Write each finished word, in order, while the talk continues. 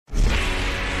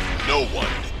No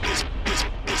one is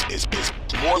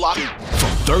more locked in. From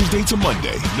Thursday to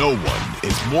Monday, no one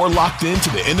is more locked into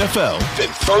the NFL than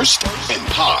First and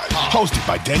Pod. Hosted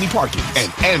by Danny Parkins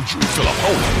and Andrew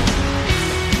Filippone.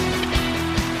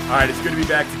 All right, it's good to be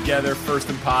back together. First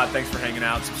and Pod, thanks for hanging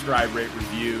out. Subscribe, rate,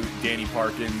 review. Danny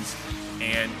Parkins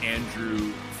and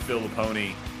Andrew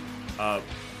Filippone.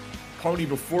 Pony,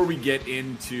 before we get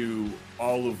into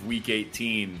all of Week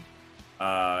 18,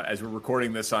 as we're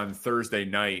recording this on Thursday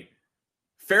night,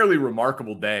 fairly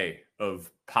remarkable day of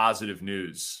positive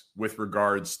news with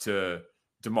regards to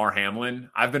Damar Hamlin.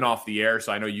 I've been off the air,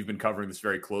 so I know you've been covering this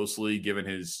very closely, given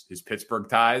his Pittsburgh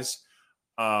ties.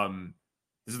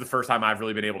 This is the first time I've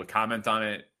really been able to comment on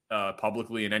it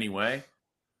publicly in any way.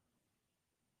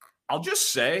 I'll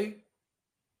just say,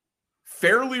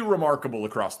 fairly remarkable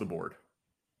across the board.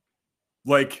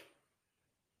 Like,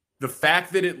 the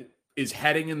fact that it is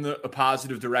heading in a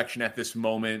positive direction at this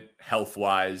moment,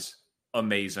 health-wise,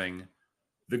 amazing.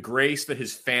 The grace that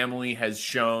his family has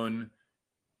shown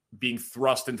being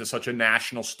thrust into such a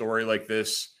national story like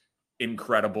this,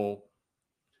 incredible.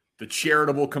 The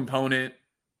charitable component,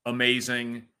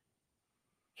 amazing.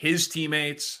 His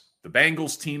teammates, the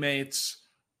Bengals teammates,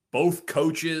 both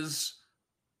coaches,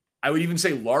 I would even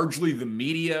say largely the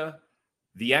media,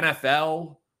 the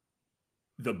NFL,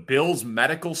 the Bills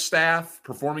medical staff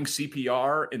performing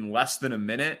CPR in less than a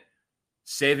minute,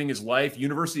 saving his life,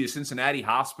 University of Cincinnati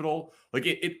Hospital. Like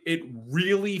it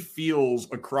really feels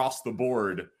across the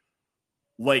board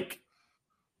like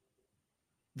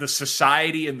the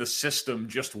society and the system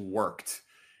just worked.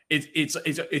 It's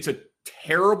a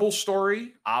terrible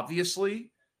story, obviously,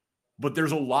 but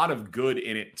there's a lot of good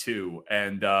in it too.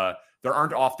 And there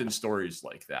aren't often stories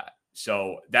like that.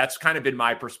 So that's kind of been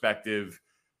my perspective,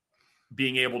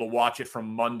 being able to watch it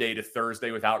from Monday to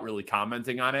Thursday without really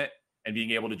commenting on it and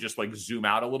being able to just like zoom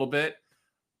out a little bit.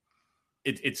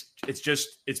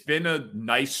 It's been a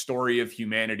nice story of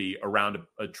humanity around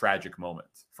a tragic moment,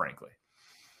 frankly.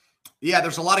 Yeah,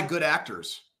 there's a lot of good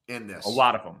actors in this. A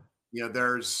lot of them. You know,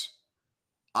 there's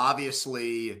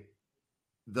obviously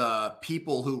the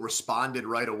people who responded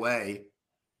right away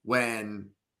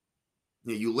when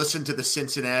you listen to the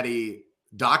Cincinnati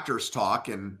doctors talk,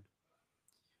 and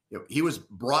he was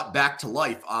brought back to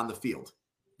life on the field.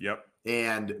 Yep.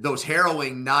 And those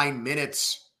harrowing 9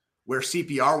 minutes where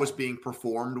CPR was being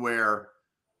performed, where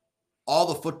all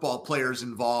the football players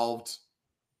involved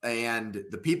and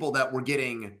the people that were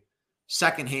getting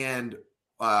secondhand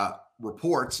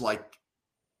reports, like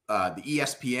the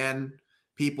ESPN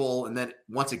people, and then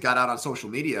once it got out on social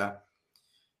media,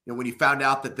 when you found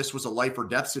out that this was a life or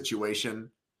death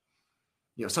situation,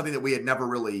 something that we had never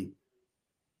really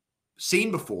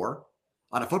seen before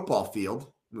on a football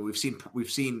field. I mean,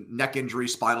 we've seen neck injury,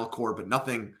 spinal cord, but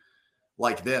nothing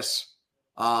like this.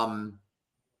 I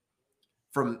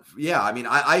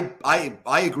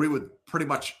agree with pretty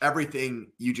much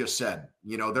everything you just said.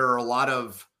 There are a lot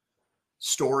of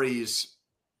stories,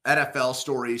 NFL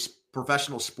stories,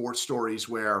 professional sports stories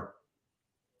where,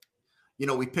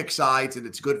 we pick sides and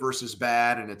it's good versus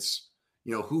bad. And it's,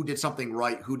 who did something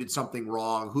right? Who did something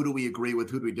wrong? Who do we agree with?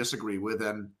 Who do we disagree with?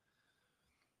 And,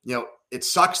 it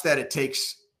sucks that it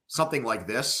takes something like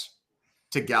this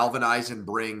to galvanize and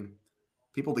bring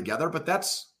people together. But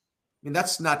that's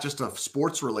not just a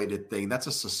sports related thing. That's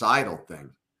a societal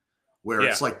thing where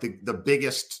it's like the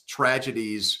biggest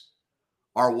tragedies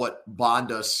are what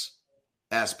bond us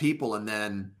as people. And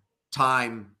then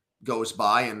time goes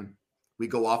by and we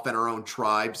go off in our own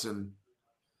tribes and,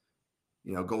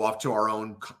 go off to our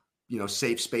own,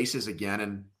 safe spaces again.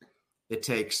 And it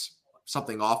takes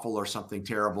something awful or something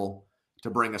terrible to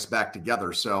bring us back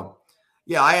together. So,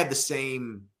 yeah, I had the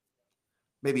same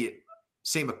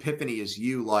epiphany as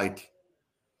you. Like,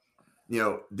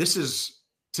 this is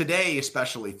today,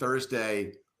 especially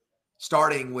Thursday,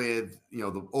 starting with,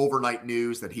 the overnight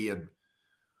news that he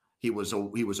was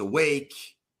awake.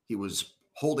 He was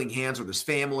holding hands with his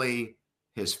family.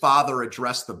 His father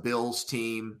addressed the Bills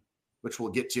team, which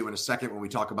we'll get to in a second when we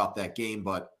talk about that game.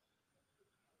 But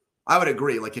I would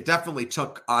agree. Like, it definitely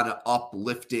took on an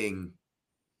uplifting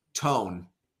tone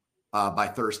by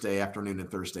Thursday afternoon and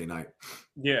Thursday night.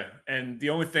 Yeah. And the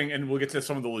only thing, and we'll get to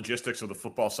some of the logistics of the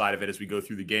football side of it as we go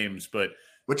through the games, but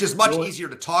which is much easier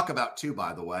to talk about too,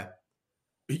 by the way.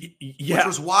 Yeah. Which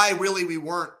was why really we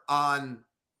weren't on,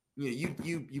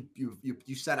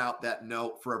 you sent out that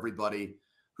note for everybody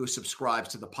who subscribes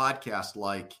to the podcast.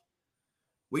 Like,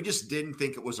 we just didn't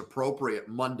think it was appropriate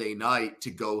Monday night to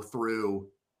go through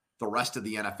the rest of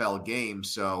the NFL game.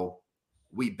 So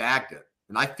we bagged it.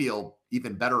 And I feel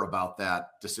even better about that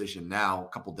decision now, a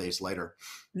couple days later.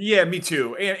 Yeah, me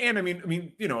too. And I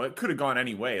mean, it could have gone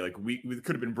any way. Like we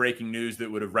could have been breaking news that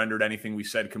would have rendered anything we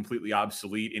said completely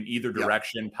obsolete in either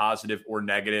direction, positive or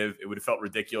negative. It would have felt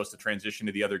ridiculous to transition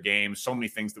to the other game. So many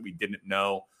things that we didn't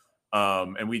know.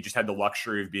 And we just had the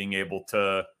luxury of being able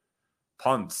to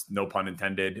punt, no pun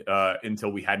intended,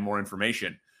 until we had more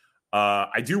information.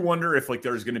 I do wonder if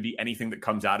there's going to be anything that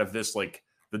comes out of this, like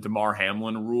the Damar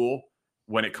Hamlin rule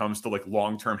when it comes to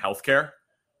long-term healthcare.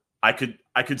 I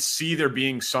could see there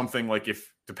being something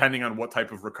if depending on what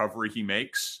type of recovery he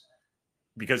makes,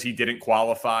 because he didn't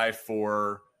qualify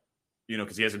for,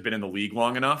 because he hasn't been in the league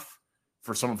long enough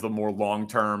for some of the more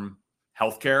long-term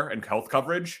healthcare and health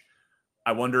coverage.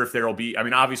 I wonder if there'll be,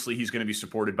 obviously he's going to be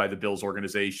supported by the Bills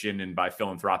organization and by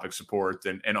philanthropic support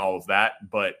and all of that,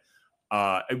 but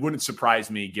it wouldn't surprise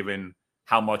me given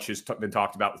how much has been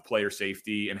talked about with player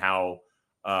safety and how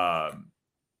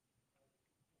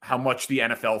much the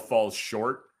NFL falls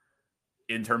short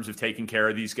in terms of taking care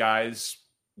of these guys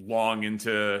long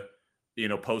into,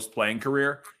 post-playing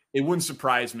career. It wouldn't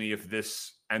surprise me if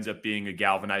this ends up being a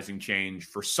galvanizing change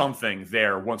for something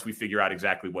there once we figure out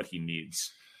exactly what he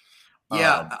needs.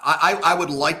 Yeah, I would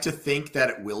like to think that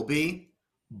it will be,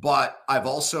 but I've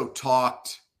also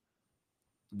talked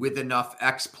with enough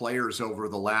ex-players over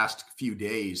the last few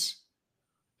days,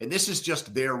 and this is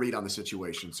just their read on the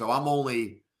situation. So I'm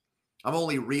only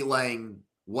relaying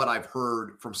what I've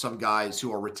heard from some guys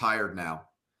who are retired now.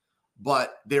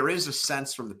 But there is a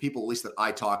sense from the people, at least that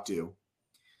I talk to,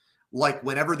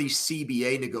 whenever these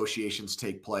CBA negotiations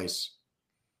take place,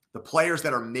 the players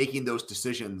that are making those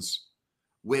decisions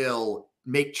will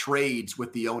make trades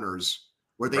with the owners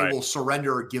where they will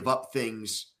surrender or give up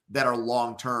things that are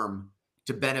long-term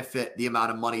to benefit the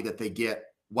amount of money that they get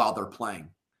while they're playing.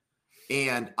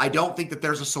 And I don't think that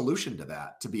there's a solution to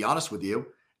that, to be honest with you.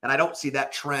 And I don't see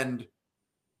that trend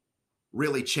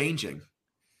really changing.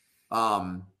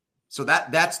 So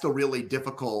that's the really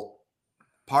difficult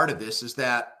part of this, is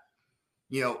that,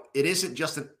 it isn't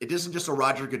just a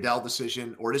Roger Goodell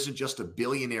decision, or it isn't just a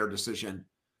billionaire decision.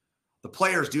 The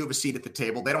players do have a seat at the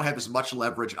table. They don't have as much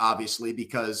leverage, obviously,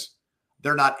 because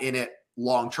they're not in it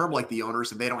long-term like the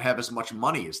owners, and they don't have as much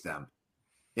money as them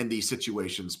in these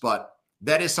situations. But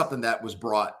that is something that was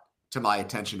brought to my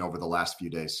attention over the last few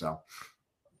days. So.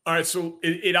 All right, so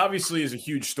it obviously is a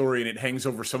huge story, and it hangs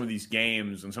over some of these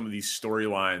games and some of these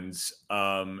storylines.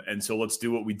 And so let's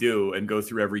do what we do and go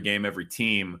through every game, every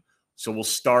team. So we'll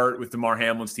start with Damar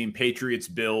Hamlin's team, Patriots,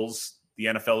 Bills. The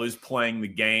NFL is playing the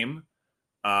game.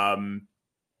 How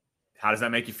does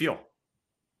that make you feel?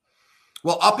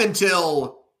 Well, up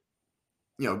until,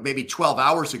 maybe 12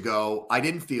 hours ago, I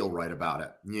didn't feel right about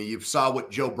it. You saw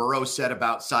what Joe Burrow said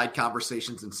about side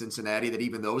conversations in Cincinnati, that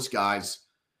even those guys,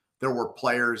 there were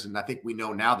players, and I think we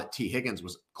know now that T. Higgins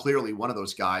was clearly one of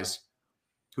those guys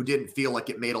who didn't feel like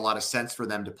it made a lot of sense for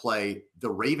them to play the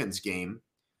Ravens game.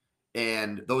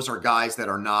 And those are guys that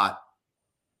are not,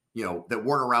 that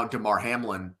weren't around Damar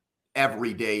Hamlin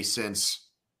every day since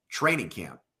training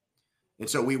camp. And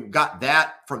so we got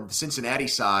that from the Cincinnati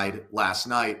side last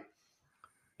night.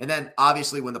 And then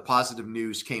obviously when the positive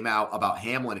news came out about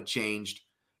Hamlin, it changed.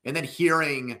 And then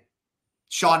hearing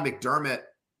Sean McDermott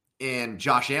and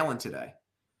Josh Allen today.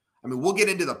 We'll get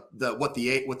into what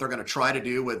they're going to try to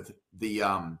do with the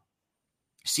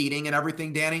seating and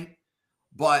everything, Danny.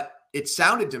 But it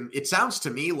sounds to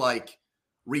me like,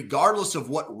 regardless of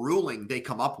what ruling they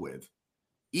come up with,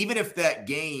 even if that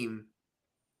game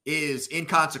is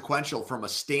inconsequential from a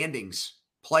standings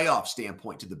playoff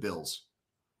standpoint to the Bills,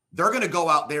 they're going to go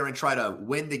out there and try to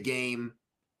win the game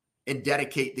and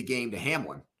dedicate the game to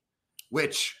Hamlin,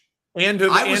 which and to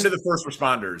the first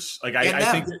responders.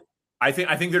 I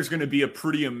think there's going to be a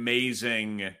pretty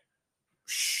amazing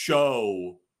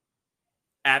show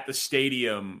at the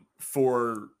stadium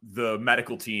for the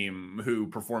medical team who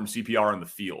perform CPR on the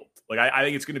field. I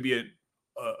think it's going to be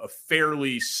a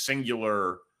fairly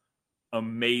singular,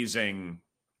 amazing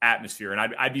atmosphere.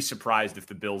 And I'd be surprised if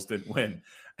the Bills didn't win.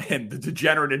 And the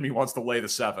degenerate in me wants to lay the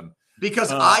 7.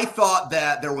 Because I thought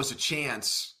that there was a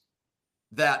chance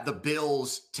that the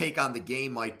Bills' take on the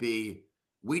game might be,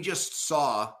 we just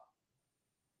saw,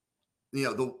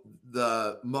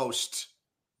 the most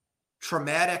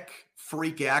traumatic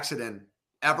freak accident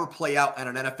ever play out on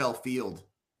an NFL field.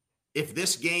 If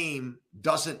this game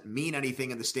doesn't mean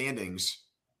anything in the standings,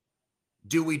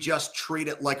 do we just treat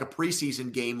it like a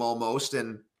preseason game almost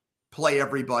and play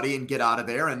everybody and get out of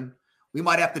there? And we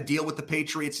might have to deal with the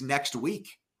Patriots next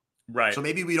week. Right. So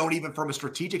maybe we don't even, from a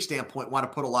strategic standpoint, want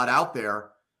to put a lot out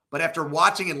there. But after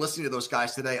watching and listening to those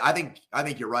guys today, I think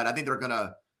you're right. I think they're going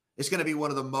to It's going to be one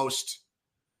of the most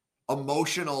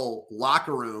emotional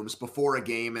locker rooms before a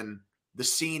game, and the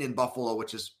scene in Buffalo,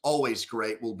 which is always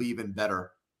great, will be even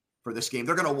better for this game.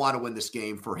 They're going to want to win this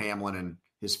game for Hamlin and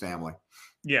his family.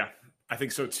 Yeah, I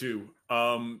think so too.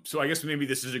 So I guess maybe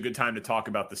this is a good time to talk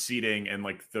about the seeding and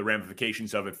like the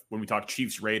ramifications of it when we talk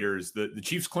Chiefs Raiders. The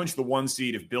Chiefs clinch the 1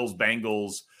 seed if Bills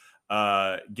Bengals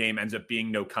game ends up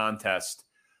being no contest.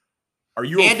 Are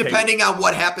you and okay depending on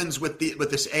what happens with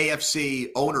this AFC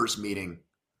owners meeting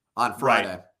on Friday?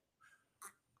 Right.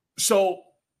 So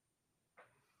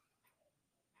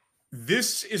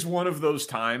this is one of those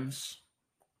times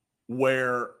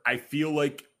where I feel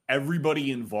like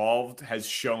everybody involved has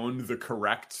shown the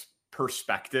correct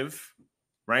perspective,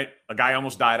 right? A guy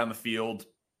almost died on the field.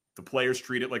 The players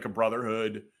treat it like a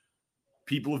brotherhood.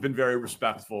 People have been very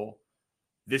respectful.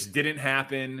 This didn't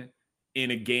happen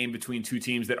in a game between two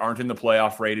teams that aren't in the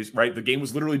playoff race, right? The game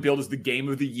was literally billed as the game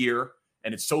of the year,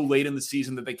 and it's so late in the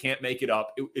season that they can't make it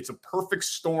up. It's a perfect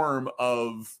storm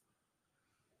of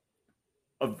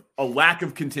a lack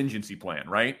of contingency plan,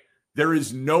 right? There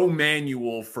is no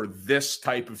manual for this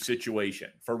type of situation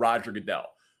for Roger Goodell.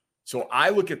 So I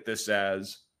look at this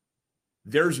as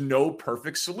there's no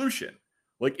perfect solution.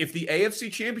 Like if the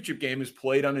AFC Championship game is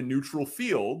played on a neutral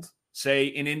field, say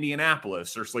in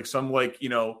Indianapolis or like some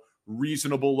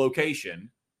reasonable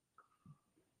location,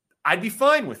 I'd be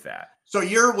fine with that. So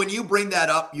when you bring that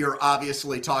up, you're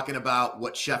obviously talking about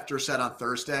what Schefter said on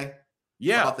Thursday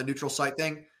about the neutral site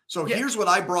thing. So here's what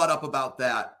I brought up about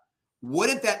that.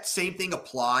 Wouldn't that same thing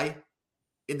apply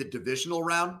in the divisional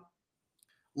round?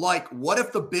 Like, what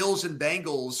if the Bills and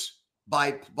Bengals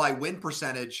by win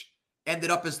percentage ended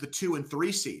up as the 2 and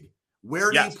 3 seed?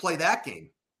 Where do you play that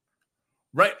game?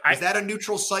 Right. Is that a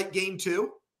neutral site game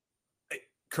too?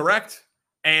 Correct.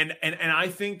 And I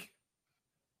think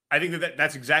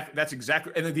that's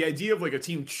exactly. And then the idea of like a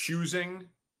team choosing,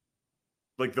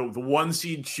 like the 1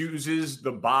 seed chooses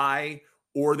the bye,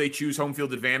 or they choose home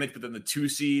field advantage, but then the 2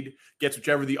 seed gets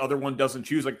whichever the other one doesn't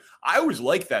choose. Like, I always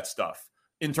like that stuff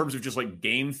in terms of just like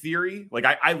game theory. Like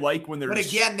I like when there's. But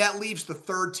again, that leaves the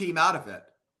 3rd team out of it.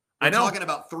 We're talking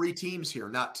about 3 teams here,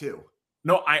 not 2.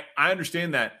 No, I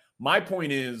understand that. My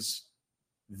point is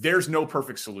there's no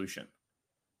perfect solution.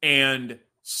 And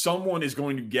someone is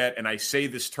going to get, and I say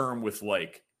this term with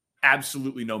like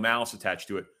absolutely no malice attached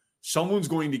to it, someone's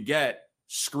going to get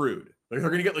screwed. Like they're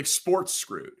going to get like sports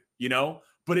screwed.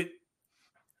 But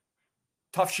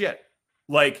tough shit.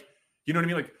 Like, you know what I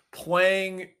mean? Like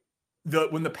playing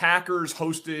when the Packers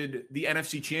hosted the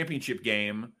NFC Championship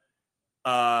game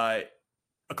a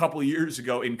couple of years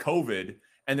ago in COVID,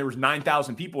 and there was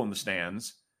 9,000 people in the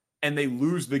stands, and they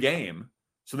lose the game.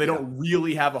 So they don't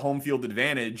really have a home field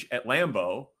advantage at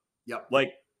Lambeau. Yep.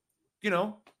 Like,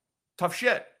 tough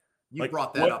shit. You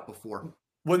brought that up before.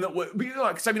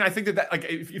 Because I think that like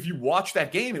if you watch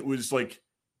that game, it was like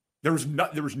there was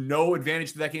no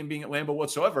advantage to that game being at Lambeau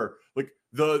whatsoever. Like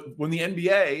when the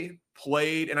NBA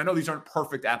played, and I know these aren't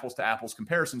perfect apples to apples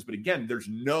comparisons, but again, there's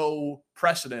no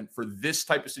precedent for this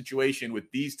type of situation with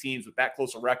these teams with that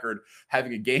close a record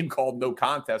having a game called no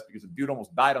contest because a dude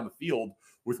almost died on the field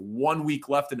with 1 week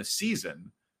left in a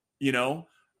season,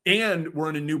 and we're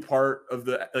in a new part of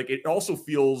it also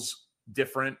feels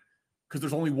different because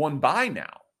there's only one bye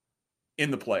now in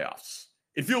the playoffs.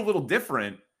 It feels a little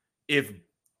different if,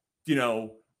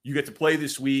 you get to play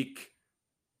this week,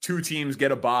 2 teams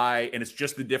get a bye, and it's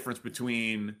just the difference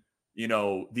between, the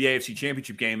AFC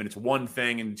Championship game, and it's one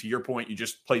thing. And to your point, you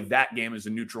just play that game as a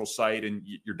neutral site and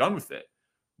you're done with it.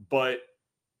 But,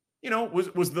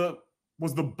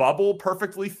 was the bubble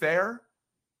perfectly fair?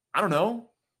 I don't know.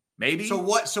 Maybe. So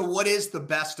what is the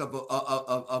best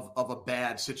of a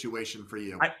bad situation for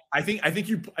you? I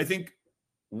think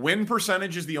win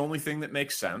percentage is the only thing that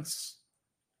makes sense.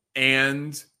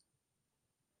 And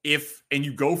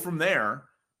you go from there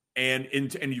and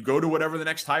you go to whatever the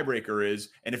next tiebreaker is.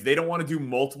 And if they don't want to do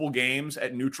multiple games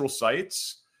at neutral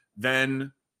sites,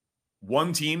 then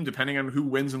one team, depending on who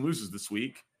wins and loses this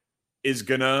week, is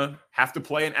going to have to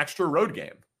play an extra road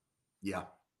game. Yeah.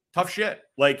 Tough shit.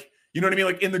 Like, you know what I mean?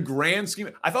 Like in the grand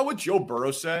scheme, I thought what Joe Burrow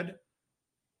said,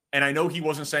 and I know he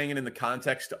wasn't saying it in the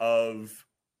context of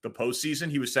the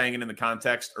postseason. He was saying it in the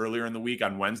context earlier in the week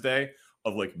on Wednesday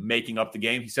of like making up the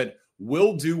game. He said,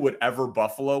 we'll do whatever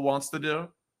Buffalo wants to do.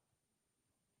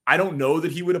 I don't know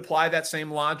that he would apply that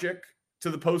same logic to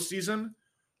the postseason,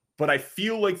 but I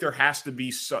feel like there has to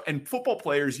be and football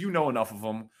players, enough of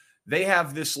them, they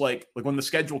have this like when the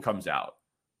schedule comes out,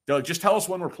 they'll like, just tell us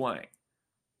when we're playing.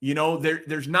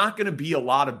 There's not going to be a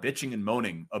lot of bitching and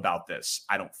moaning about this,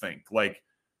 I don't think. Like,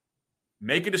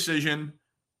 make a decision,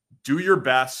 do your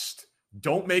best,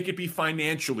 don't make it be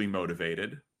financially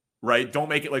motivated, right? Don't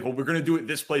make it like, well, we're going to do it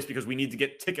this place because we need to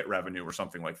get ticket revenue or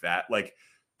something like that. Like,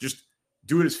 just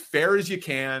do it as fair as you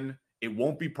can. It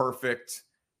won't be perfect.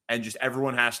 And just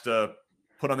everyone has to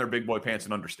put on their big boy pants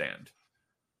and understand.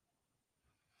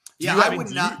 Do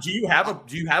you have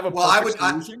a well,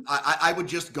 solution? I would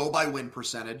just go by win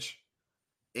percentage,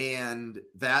 and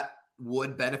that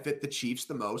would benefit the Chiefs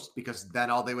the most, because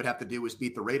then all they would have to do is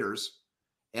beat the Raiders,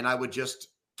 and I would just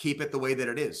keep it the way that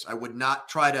it is. I would not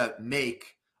try to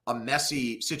make a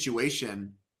messy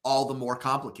situation all the more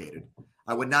complicated.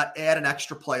 I would not add an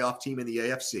extra playoff team in the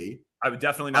AFC. I would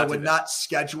definitely not. I would not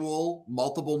schedule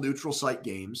multiple neutral site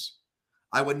games.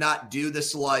 I would not do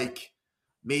this like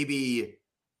maybe,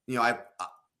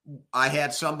 I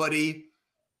had somebody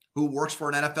who works for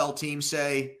an NFL team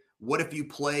say, what if you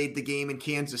played the game in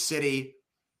Kansas City,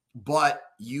 but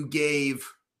you gave,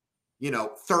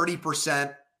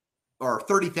 30% or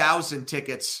 30,000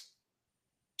 tickets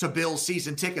to Bills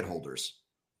season ticket holders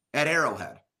at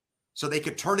Arrowhead, so they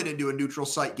could turn it into a neutral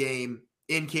site game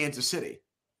in Kansas City.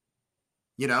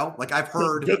 Like I've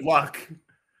heard. Good luck.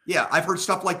 Yeah, I've heard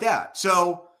stuff like that.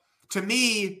 So to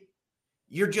me,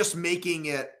 you're just making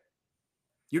it.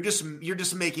 You're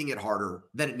just making it harder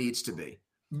than it needs to be.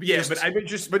 Yeah,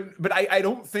 but I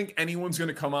don't think anyone's going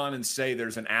to come on and say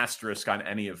there's an asterisk on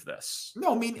any of this.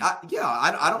 No, I mean,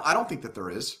 I don't think that there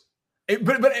is.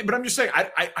 But I'm just saying,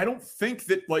 I don't think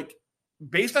that, like,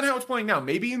 based on how it's playing now,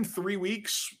 maybe in 3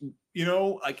 weeks,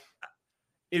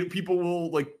 people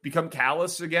will like become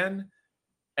callous again,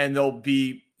 and they'll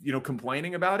be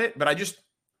complaining about it. But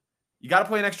you got to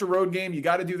play an extra road game. You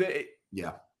got to do that.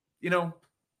 Yeah.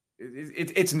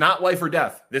 It's not life or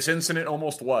death. This incident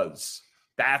almost was.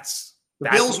 That's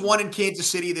Bills won in Kansas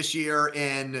City this year,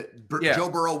 and Joe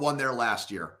Burrow won there last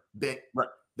year. Right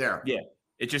there. Yeah.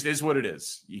 It just is what it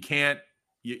is.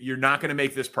 You're not going to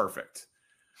make this perfect.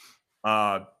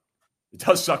 It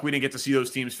does suck we didn't get to see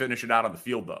those teams finish it out on the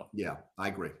field, though. Yeah, I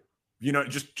agree.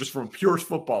 Just from a pure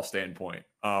football standpoint,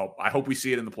 I hope we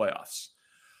see it in the playoffs.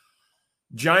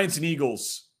 Giants and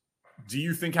Eagles. Do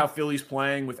you think how Philly's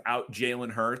playing without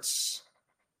Jalen Hurts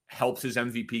helps his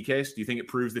MVP case? Do you think it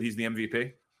proves that he's the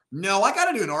MVP? No, I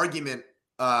got to do an argument.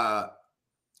 I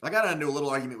got to do a little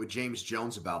argument with James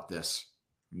Jones about this.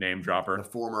 Name dropper. The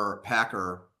former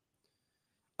Packer.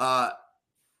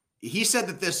 He said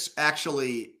that this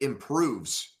actually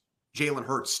improves Jalen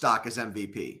Hurts' stock as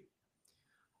MVP.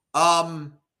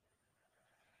 And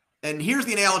here's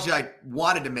the analogy I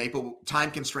wanted to make, but time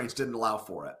constraints didn't allow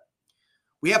for it.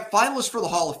 We have finalists for the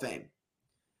Hall of Fame.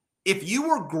 If you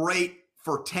were great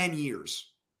for 10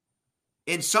 years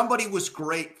and somebody was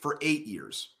great for 8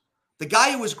 years, the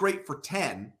guy who was great for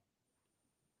 10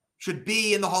 should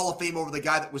be in the Hall of Fame over the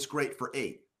guy that was great for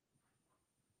 8.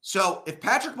 So if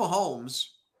Patrick Mahomes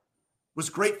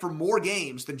was great for more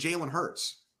games than Jalen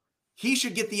Hurts, he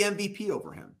should get the MVP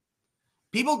over him.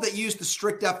 People that use the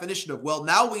strict definition of, well,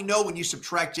 now we know when you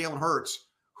subtract Jalen Hurts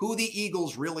who the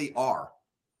Eagles really are.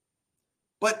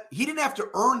 But he didn't have to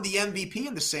earn the MVP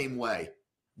in the same way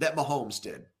that Mahomes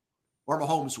did, or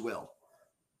Mahomes will,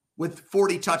 with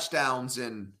 40 touchdowns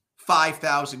and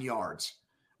 5,000 yards.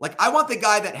 Like, I want the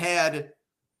guy that had,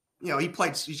 he's going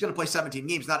to play 17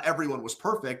 games. Not everyone was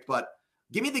perfect, but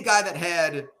give me the guy that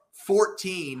had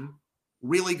 14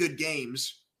 really good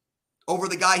games over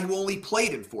the guy who only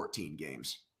played in 14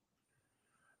 games.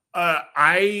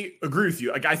 I agree with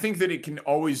you. Like, I think that it can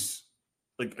always,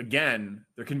 again,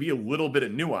 there can be a little bit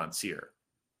of nuance here.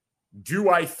 Do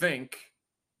I think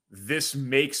this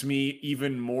makes me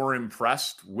even more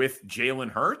impressed with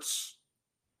Jalen Hurts?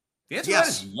 The answer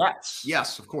is yes.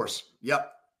 Yes, of course.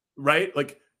 Yep. Right?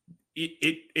 Like,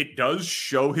 it does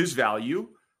show his value.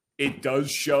 It does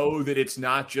show that it's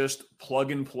not just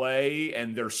plug and play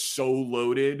and they're so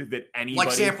loaded that anybody...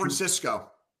 Like San Francisco.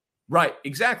 Right,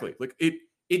 exactly. Like,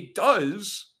 it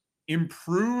does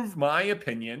improve my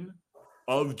opinion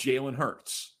of Jalen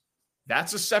Hurts.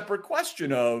 That's a separate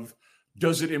question of,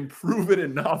 does it improve it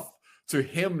enough to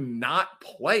him not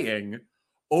playing,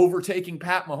 overtaking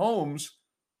Pat Mahomes,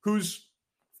 who's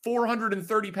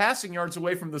 430 passing yards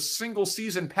away from the single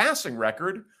season passing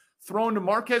record thrown to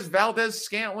Marquez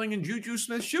Valdez-Scantling and Juju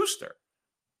Smith-Schuster?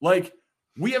 Like,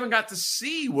 we haven't got to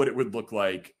see what it would look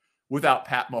like without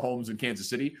Pat Mahomes in Kansas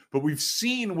City, but we've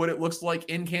seen what it looks like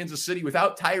in Kansas City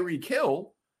without Tyreek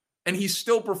Hill, and he's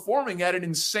still performing at an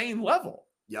insane level.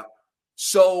 Yep.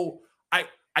 So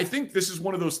I think this is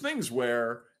one of those things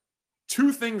where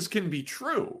two things can be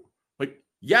true. Like,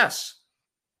 yes,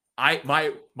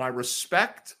 my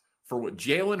respect for what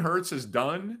Jalen Hurts has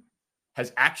done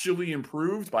has actually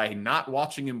improved by not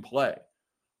watching him play.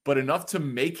 but enough to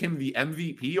make him the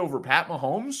MVP over Pat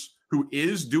Mahomes, who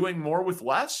is doing more with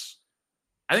less?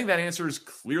 I think that answer is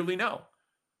clearly no.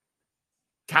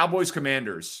 Cowboys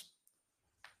Commanders.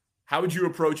 How would you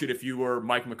approach it if you were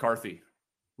Mike McCarthy?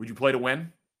 Would you play to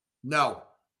win? No,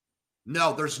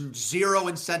 there's zero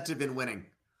incentive in winning.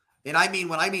 And I mean,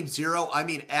 when I mean zero, I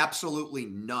mean absolutely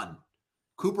none.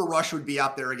 Cooper Rush would be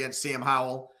out there against Sam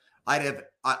Howell. I'd have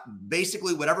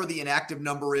basically whatever the inactive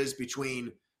number is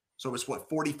between, so it's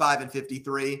 45 and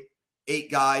 53,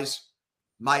 8 guys.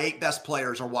 My 8 best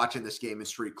players are watching this game in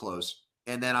street clothes.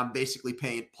 And then I'm basically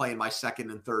playing my second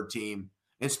and third team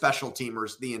and special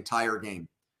teamers the entire game.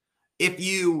 If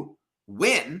you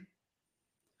win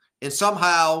and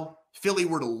somehow Philly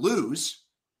were to lose,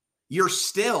 you're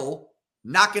still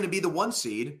not going to be the 1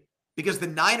 seed because the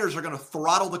Niners are going to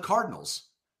throttle the Cardinals.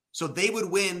 So they would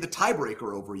win the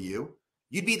tiebreaker over you.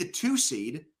 You'd be the 2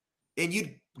 seed and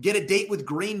you'd get a date with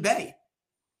Green Bay.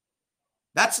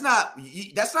 That's not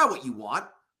what you want.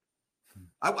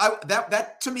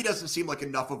 That to me doesn't seem like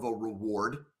enough of a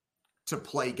reward to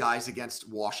play guys against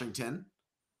Washington.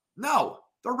 No,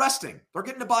 they're resting. They're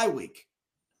getting a bye week.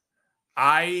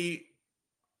 I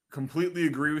completely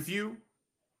agree with you.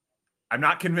 I'm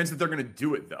not convinced that they're going to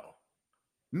do it, though.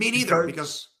 Me neither,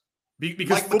 because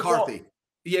Mike McCarthy.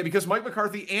 Yeah, because Mike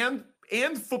McCarthy and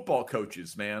football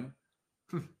coaches, man.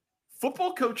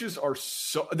 Football coaches are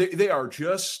they are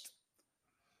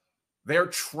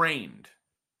trained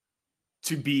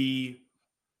to be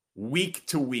week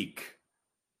to week.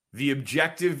 The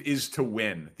objective is to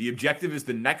win. The objective is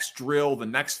the next drill, the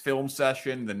next film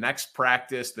session, the next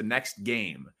practice, the next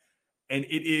game. And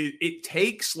it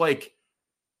takes like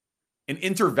an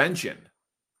intervention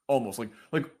almost.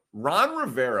 Like Ron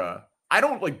Rivera, I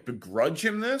don't like begrudge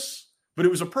him this, but it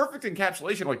was a perfect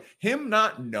encapsulation. Like him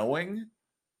not knowing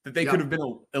that they could have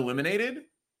been eliminated.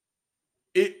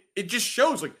 It just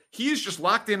shows like he is just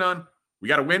locked in on we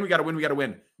got to win, we got to win, we got to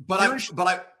win. But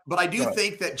I do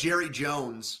think that Jerry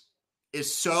Jones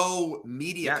is so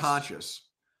media conscious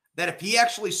that if he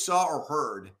actually saw or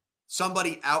heard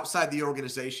somebody outside the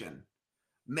organization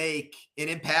make an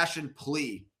impassioned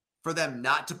plea for them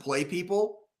not to play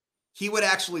people, he would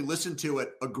actually listen to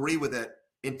it, agree with it,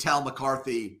 and tell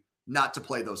McCarthy not to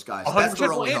play those guys. That's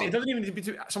their only hope. It doesn't even need to be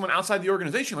to someone outside the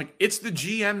organization. Like it's the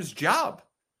GM's job.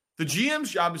 The GM's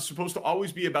job is supposed to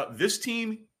always be about this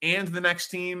team and the next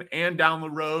team and down the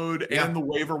road and the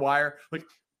waiver wire. Like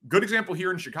good example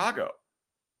here in Chicago.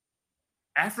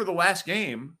 After the last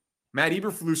game, Matt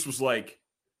Eberflus was like,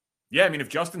 yeah, I mean, if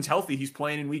Justin's healthy, he's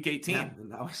playing in week 18. Yeah,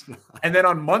 no, he's not. And then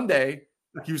on Monday,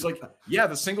 he was like, yeah,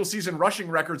 the single season rushing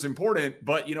record's important,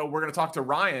 but, we're going to talk to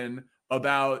Ryan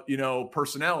about,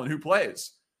 personnel and who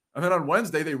plays. And then on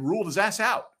Wednesday, they ruled his ass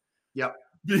out. Yep.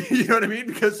 You know what I mean?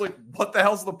 Because, like, what the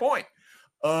hell's the point?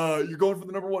 You're going for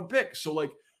the number 1 pick. So,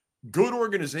 like, good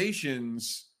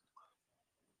organizations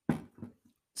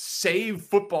save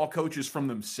football coaches from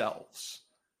themselves.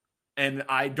 And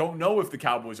I don't know if the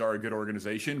Cowboys are a good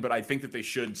organization, but I think that they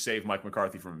should save Mike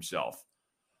McCarthy from himself.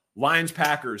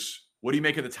 Lions-Packers, what do you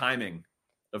make of the timing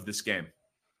of this game?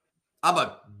 I'm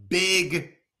a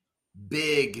big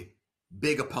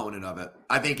opponent of it.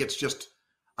 I think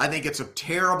it's a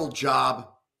terrible job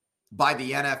by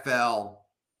the NFL.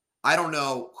 I don't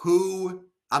know who.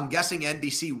 I'm guessing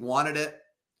NBC wanted it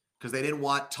because they didn't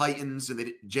want Titans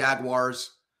and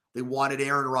Jaguars. They wanted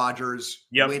Aaron Rodgers.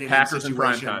 Yep, Packers in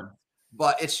prime time.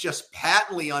 But it's just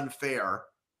patently unfair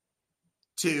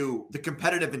to the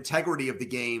competitive integrity of the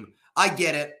game. I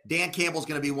get it. Dan Campbell's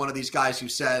going to be one of these guys who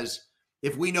says,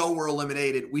 if we know we're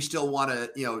eliminated, we still want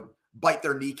to, bite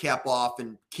their kneecap off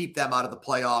and keep them out of the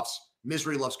playoffs.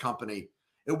 Misery loves company.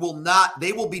 They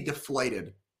will be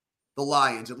deflated, the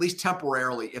Lions, at least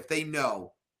temporarily, if they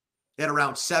know at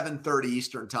around 7:30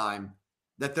 Eastern time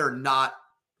that they're not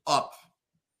up.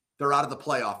 They're out of the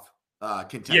playoff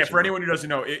contention. Yeah, for anyone who doesn't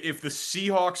know, if the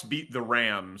Seahawks beat the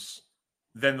Rams,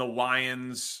 then the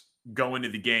Lions go into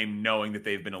the game knowing that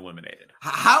they've been eliminated.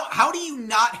 How do you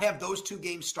not have those 2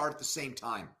 games start at the same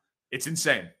time? It's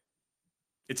insane.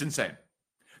 It's insane.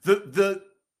 The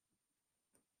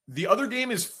other game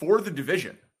is for the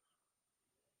division.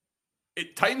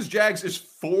 Titans-Jags is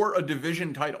for a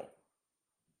division title.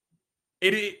 I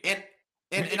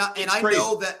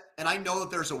know that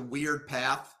there's a weird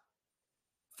path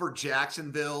for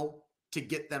Jacksonville to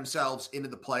get themselves into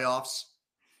the playoffs,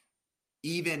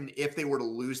 even if they were to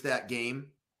lose that game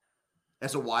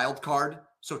as a wild card.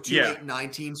 So 2, 8, and 9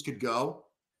 teams could go.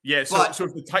 Yeah. So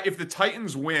if the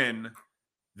Titans win,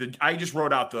 I just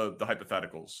wrote out the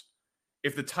hypotheticals.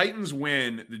 If the Titans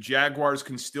win, the Jaguars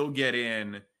can still get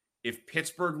in. If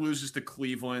Pittsburgh loses to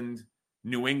Cleveland,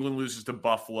 New England loses to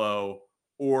Buffalo,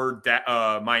 or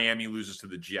Miami loses to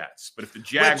the Jets. But if the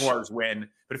Jaguars win,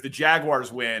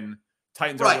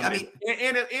 Titans are eliminated.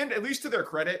 And at least to their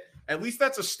credit, at least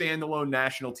that's a standalone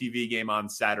national TV game on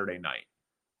Saturday night.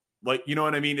 Like, you know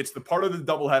what I mean? It's the part of the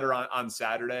doubleheader on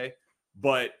Saturday.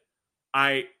 But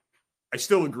I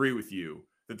still agree with you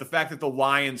that the fact that the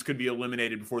Lions could be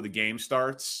eliminated before the game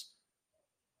starts,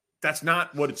 that's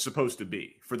not what it's supposed to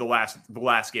be for the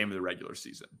last game of the regular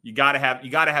season. You got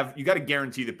to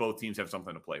guarantee that both teams have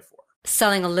something to play for.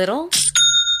 Selling a little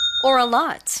or a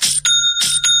lot?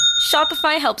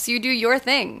 Shopify helps you do your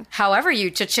thing, however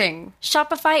you cha-ching.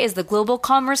 Shopify is the global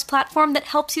commerce platform that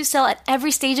helps you sell at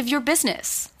every stage of your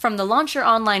business. From the launch your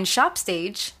online shop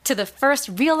stage, to the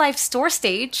first real-life store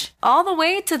stage, all the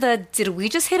way to the did we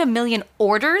just hit 1 million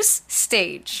orders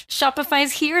stage.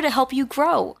 Shopify's here to help you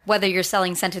grow. Whether you're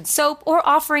selling scented soap or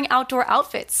offering outdoor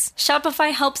outfits,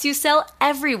 Shopify helps you sell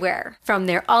everywhere. From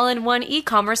their all-in-one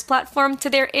e-commerce platform to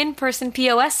their in-person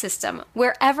POS system,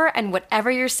 wherever and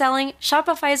whatever you're selling,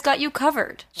 Shopify's got you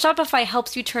covered. Shopify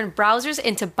helps you turn browsers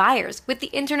into buyers with the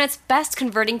internet's best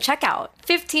converting checkout.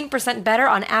 15% better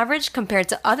on average compared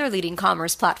to other leading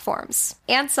commerce platforms.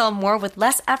 And sell more with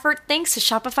less effort thanks to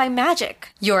Shopify Magic,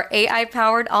 your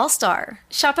AI-powered all-star.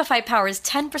 Shopify powers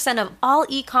 10% of all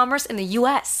e-commerce in the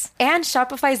U.S. And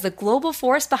Shopify is the global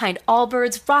force behind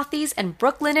Allbirds, Rothy's, and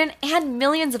Brooklinen, and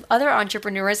millions of other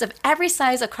entrepreneurs of every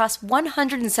size across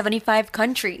 175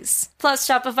 countries. Plus,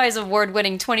 Shopify's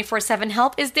award-winning 24/7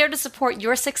 help is there to support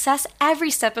your success every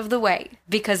step of the way.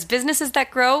 Because businesses that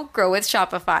grow with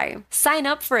Shopify. Sign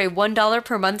up for a $1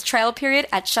 per month trial period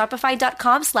at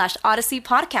shopify.com/Odyssey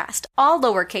Podcast, all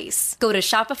lowercase. Go to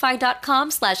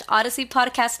shopify.com/Odyssey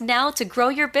Podcast now to grow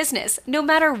your business, no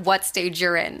matter what stage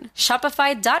you're in.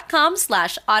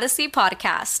 Shopify.com/Odyssey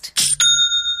Podcast.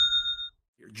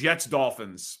 Jets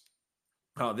Dolphins.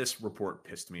 Oh, this report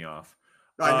pissed me off.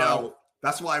 I know.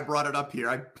 That's why I brought it up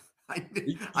here.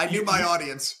 I knew my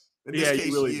audience. In this case,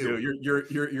 you really do.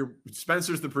 You're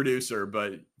Spencer's the producer,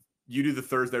 but you do the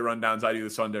Thursday rundowns. I do the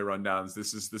Sunday rundowns.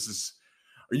 This is.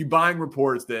 Are you buying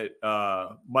reports that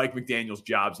Mike McDaniel's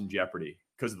job's in jeopardy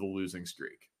because of the losing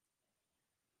streak?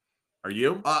 Are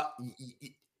you?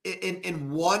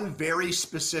 In one very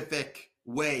specific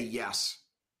way, yes.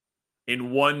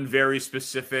 In one very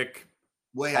specific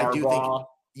way, I do think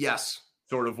yes.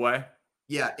 Sort of way.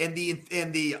 Yeah, in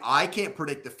the I can't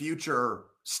predict the future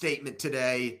statement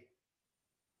today,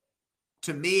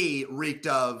 to me, reeked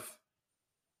of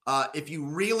if you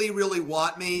really, really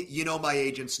want me, you know my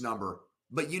agent's number.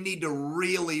 But you need to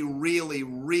really, really,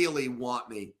 really want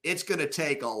me. It's going to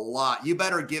take a lot. You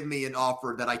better give me an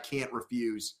offer that I can't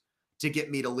refuse to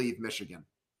get me to leave Michigan.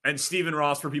 And Stephen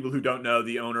Ross, for people who don't know,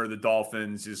 the owner of the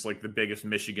Dolphins is like the biggest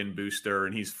Michigan booster,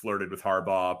 and he's flirted with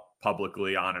Harbaugh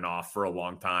publicly on and off for a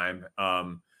long time.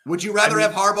 Would you rather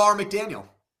have Harbaugh or McDaniel?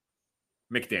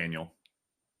 McDaniel.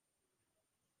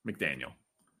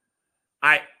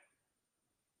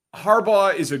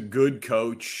 Harbaugh is a good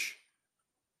coach.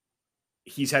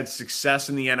 He's had success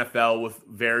in the NFL with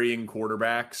varying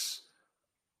quarterbacks,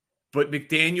 but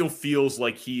McDaniel feels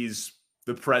like he's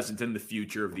the present and the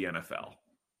future of the NFL.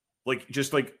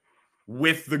 Just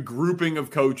with the grouping of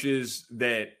coaches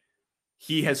that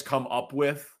he has come up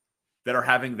with that are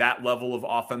having that level of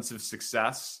offensive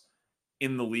success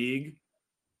in the league,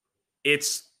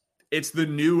 it's the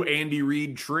new Andy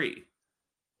Reid tree.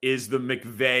 Is the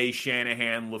McVay,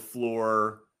 Shanahan,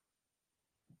 LaFleur,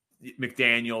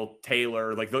 McDaniel,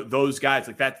 Taylor, those guys,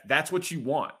 that's what you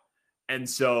want. And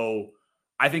so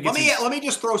I think let me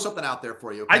just throw something out there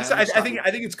for you. Okay? I think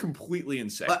it's completely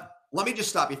insane. But let me just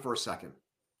stop you for a second.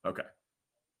 Okay.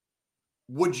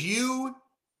 Would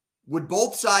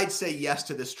both sides say yes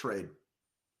to this trade?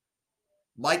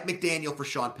 Mike McDaniel for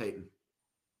Sean Payton.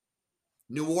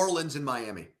 New Orleans and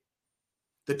Miami.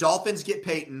 The Dolphins get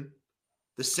Payton.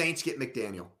 The Saints get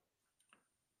McDaniel.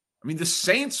 I mean, the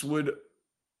Saints would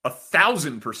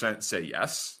 1,000% say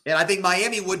yes. And I think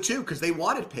Miami would too, because they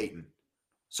wanted Payton.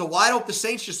 So why don't the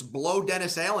Saints just blow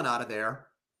Dennis Allen out of there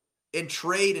and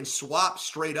trade and swap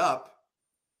straight up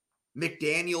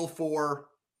McDaniel for...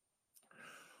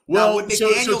 Well, now, would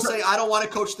McDaniel say, I don't want to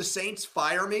coach the Saints,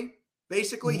 fire me?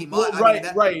 Basically, he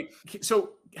might. Right.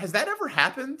 So has that ever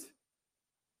happened?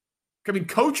 I mean,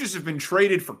 coaches have been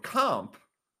traded for comp.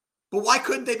 But why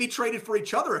couldn't they be traded for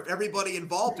each other if everybody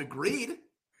involved agreed?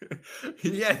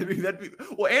 Yeah, I mean,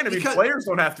 players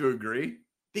don't have to agree.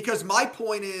 Because my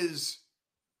point is,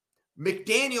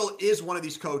 McDaniel is one of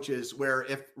these coaches where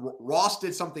if Ross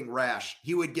did something rash,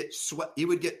 he would get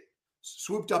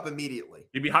swooped up immediately.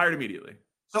 He'd be hired immediately.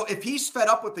 So if he's fed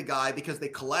up with the guy because they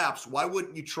collapse, why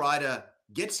wouldn't you try to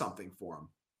get something for him.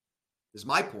 Is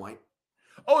my point.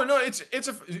 Oh no,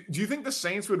 do you think the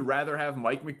Saints would rather have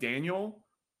Mike McDaniel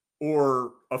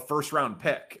or a first round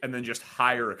pick and then just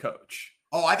hire a coach?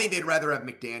 Oh, I think they'd rather have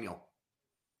McDaniel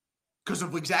because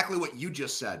of exactly what you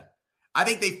just said. I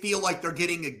think they feel like they're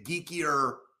getting a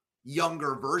geekier,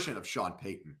 younger version of Sean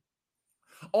Payton.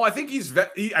 Oh, I think he's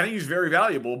very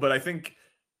valuable, but I think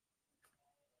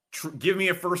give me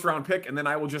a first round pick and then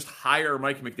I will just hire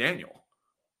Mike McDaniel.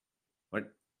 Like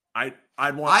I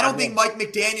don't think Mike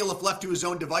McDaniel, if left to his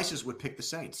own devices, would pick the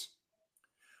Saints.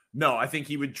 No, I think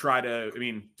he would try to. I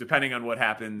mean, depending on what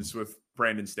happens with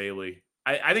Brandon Staley,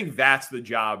 I think that's the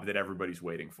job that everybody's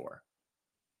waiting for.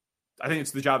 I think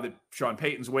it's the job that Sean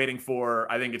Payton's waiting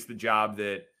for. I think it's the job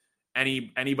that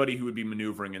anybody who would be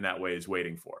maneuvering in that way is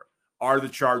waiting for. Are the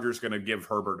Chargers going to give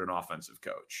Herbert an offensive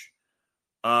coach?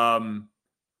 All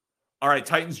right,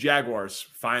 Titans Jaguars.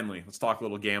 Finally, let's talk a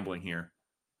little gambling here.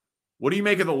 What do you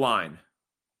make of the line?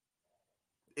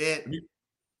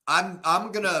 I'm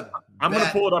gonna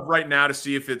pull it up right now to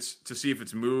see if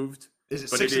it's moved. Is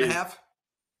it 6.5?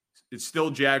 It's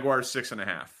still Jaguars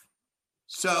 6.5.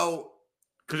 So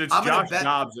because it's Josh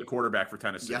Dobbs at quarterback for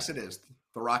Tennessee. Yes, it is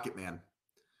the Rocket Man.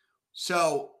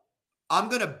 So I'm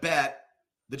gonna bet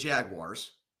the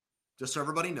Jaguars, just so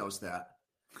everybody knows that,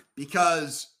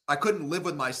 because I couldn't live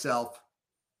with myself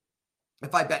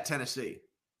if I bet Tennessee.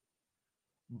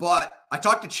 But I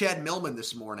talked to Chad Millman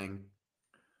this morning,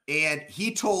 and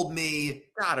he told me...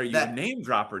 God, are you a name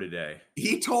dropper today?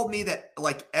 He told me that,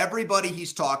 like, everybody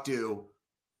he's talked to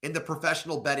in the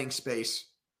professional betting space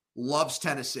loves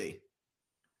Tennessee.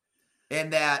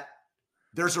 And that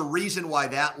there's a reason why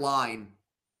that line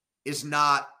is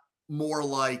not more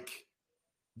like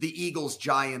the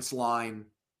Eagles-Giants line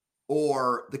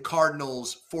or the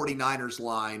Cardinals-49ers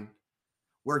line,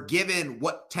 where given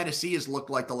what Tennessee has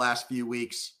looked like the last few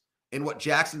weeks and what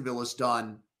Jacksonville has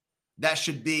done, that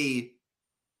should be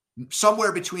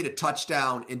somewhere between a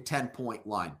touchdown and 10-point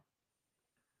line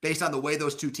based on the way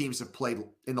those two teams have played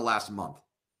in the last month,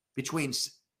 between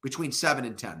 7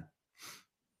 and 10.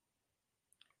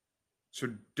 So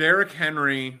Derrick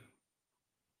Henry.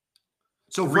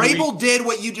 So Vrabel did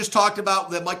what you just talked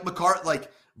about, that Mike McCarthy, like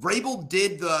Vrabel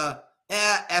did the,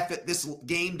 F it, this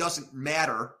game doesn't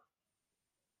matter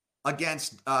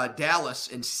against Dallas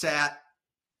and sat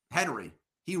Henry.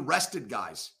 He rested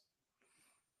guys.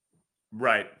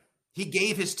 Right. He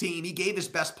gave his team, he gave his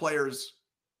best players,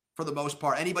 for the most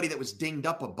part, anybody that was dinged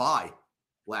up, a bye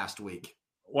last week.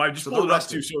 Well, I just pulled it up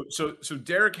too. So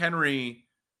Derrick Henry,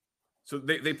 so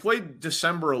they played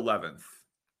December 11th,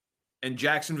 and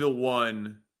Jacksonville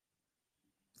won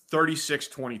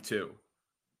 36-22.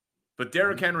 But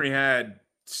Derrick Henry had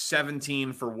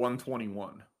 17 for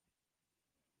 121.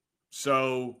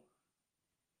 So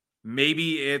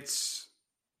maybe it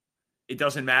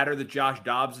doesn't matter that Josh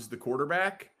Dobbs is the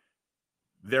quarterback.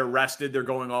 They're rested. They're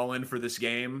going all in for this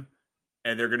game,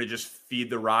 and they're going to just feed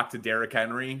the rock to Derrick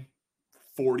Henry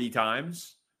 40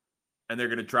 times, and they're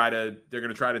going to try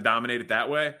to dominate it that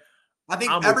way. I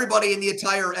think everybody in the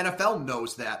entire NFL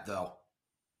knows that, though.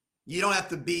 You don't have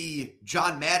to be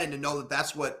John Madden to know that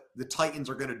that's what the Titans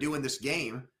are going to do in this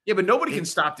game. Yeah, but nobody can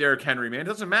stop Derrick Henry, man. It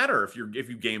doesn't matter if you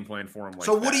game plan for him.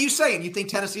 So what are you saying? You think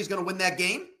Tennessee is going to win that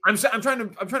game? I'm trying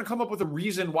to come up with a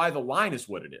reason why the line is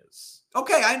what it is.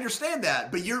 Okay, I understand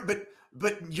that, but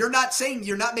you're not saying,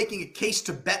 you're not making a case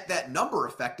to bet that number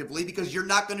effectively, because you're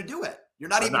not going to do it. You're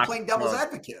not playing devil's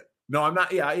advocate. No, I'm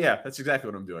not. Yeah, that's exactly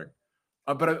what I'm doing.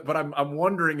 But I'm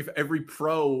wondering if every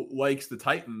pro likes the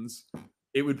Titans,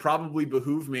 it would probably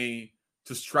behoove me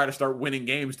to try to start winning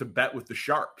games to bet with the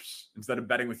sharps instead of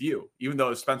betting with you. Even though,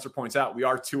 as Spencer points out, we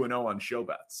are 2-0 on show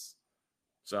bets.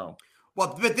 So,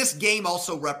 well, but this game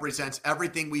also represents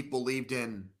everything we've believed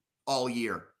in all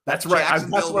year. That's right.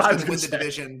 Jacksonville was going to win the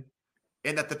division,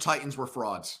 and that the Titans were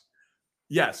frauds.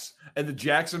 Yes, and the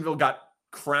Jacksonville got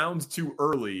crowned too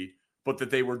early, but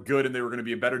that they were good and they were going to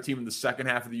be a better team in the second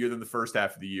half of the year than the first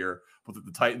half of the year, but that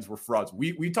the Titans were frauds.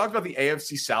 We talked about the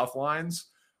AFC South lines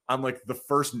on like the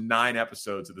first 9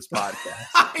 episodes of this podcast.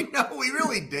 I know, we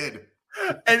really did.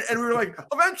 And we were like,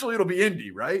 eventually it'll be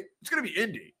Indy, right? It's going to be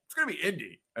Indy. It's going to be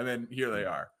Indy. And then here they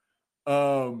are.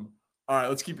 All right,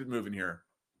 let's keep it moving here.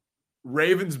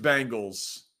 Ravens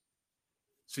Bengals.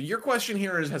 So your question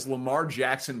here is, has Lamar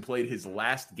Jackson played his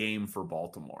last game for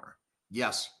Baltimore?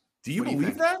 Yes. Do you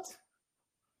believe that?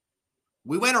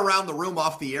 We went around the room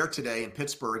off the air today in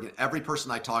Pittsburgh, and every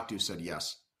person I talked to said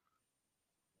yes.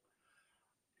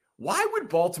 Why would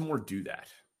Baltimore do that?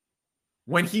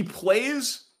 When he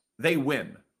plays, they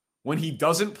win. When he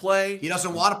doesn't play, he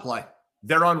doesn't want to play.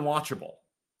 They're unwatchable.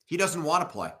 He doesn't want to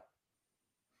play.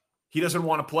 he doesn't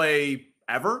want to play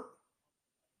ever?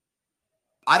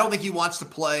 I don't think he wants to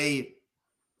play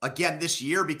again this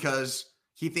year because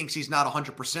he thinks he's not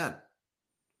 100%.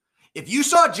 If you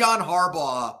saw John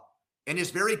Harbaugh in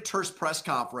his very terse press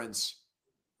conference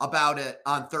about it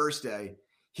on Thursday,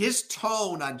 his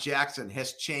tone on Jackson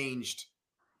has changed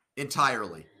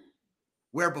entirely.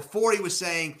 Where before he was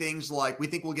saying things like, we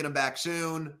think we'll get him back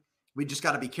soon, we just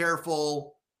got to be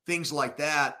careful, things like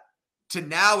that, to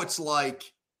now it's like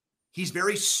he's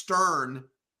very stern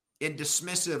and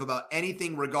dismissive about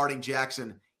anything regarding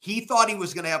Jackson. He thought he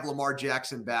was going to have Lamar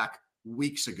Jackson back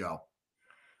weeks ago.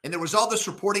 And there was all this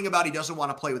reporting about he doesn't want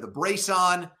to play with a brace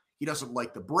on. He doesn't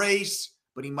like the brace,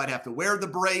 but he might have to wear the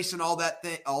brace and all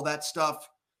that stuff.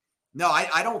 No,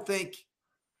 I don't think.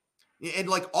 And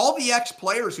like all the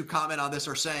ex-players who comment on this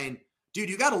are saying, dude,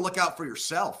 you got to look out for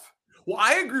yourself. Well,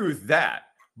 I agree with that,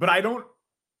 but I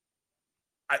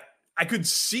could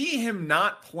see him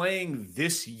not playing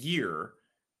this year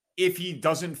if he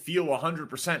doesn't feel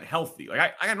 100% healthy.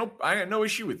 Like I got no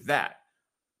issue with that.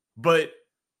 But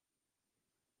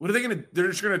what are they going to, they're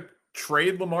just going to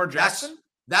trade Lamar Jackson?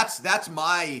 That's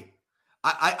my,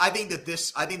 I think that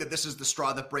this is the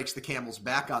straw that breaks the camel's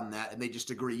back on that. And they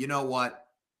just agree, you know what?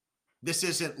 This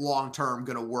isn't long-term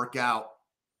going to work out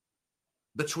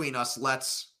between us.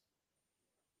 Let's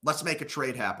make a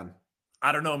trade happen.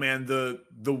 I don't know, man. The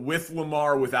with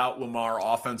Lamar, without Lamar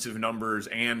offensive numbers,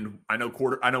 and I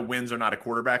know wins are not a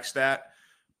quarterback stat,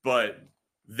 but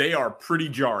they are pretty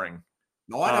jarring.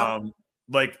 No, I know.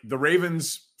 Like the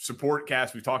Ravens support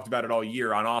cast, we've talked about it all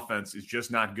year on offense, is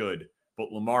just not good,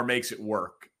 but Lamar makes it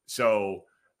work. So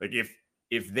like if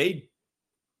they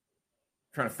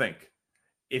trying to think,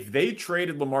 if they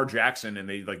traded Lamar Jackson and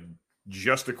they like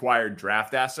just acquired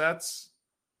draft assets,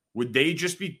 would they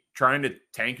just be trying to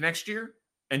tank next year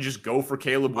and just go for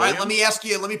Caleb Williams? All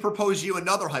right, let me propose you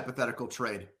another hypothetical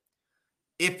trade.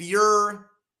 If you're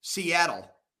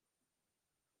Seattle,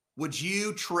 would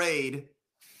you trade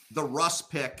the Russ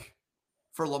pick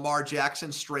for Lamar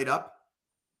Jackson straight up?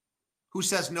 Who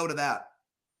says no to that?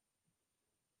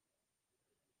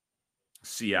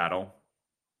 Seattle.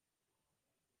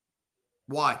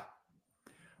 Why?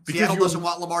 Because Seattle doesn't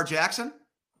want Lamar Jackson?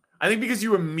 I think because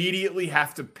you immediately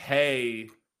have to pay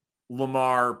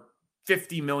Lamar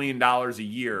 $50 million a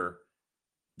year.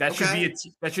 That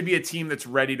should be a team that's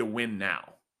ready to win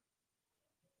now.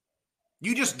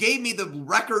 You just gave me the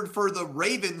record for the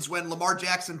Ravens when Lamar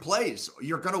Jackson plays.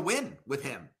 You're going to win with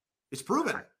him. It's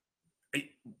proven.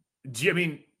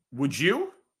 Would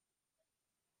you?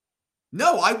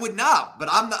 No, I would not. But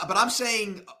I'm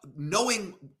saying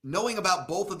knowing about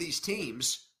both of these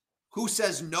teams, who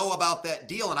says no about that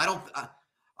deal? And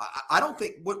I don't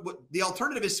think what the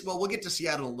alternative is. Well, we'll get to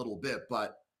Seattle in a little bit,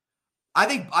 but I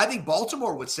think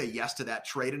Baltimore would say yes to that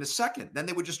trade in a second. Then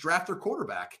they would just draft their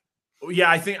quarterback.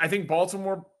 Yeah, I think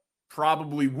Baltimore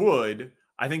probably would.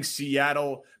 I think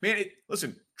Seattle, man,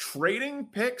 listen, trading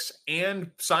picks and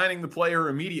signing the player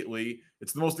immediately,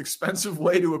 it's the most expensive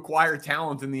way to acquire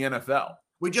talent in the NFL.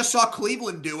 We just saw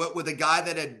Cleveland do it with a guy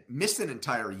that had missed an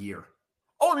entire year.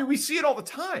 Oh, I mean, we see it all the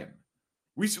time.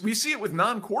 We see it with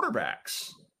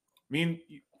non-quarterbacks. I mean,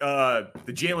 the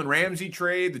Jalen Ramsey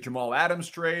trade, the Jamal Adams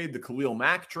trade, the Khalil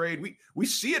Mack trade. We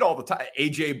see it all the time.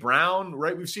 A.J. Brown,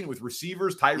 right? We've seen it with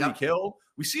receivers, Tyreek Hill.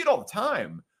 We see it all the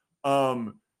time.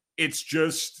 It's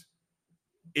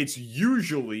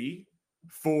usually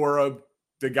for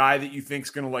the guy that you think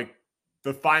is going to like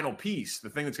the final piece,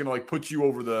 the thing that's going to like put you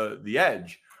over the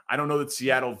edge. I don't know that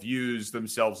Seattle views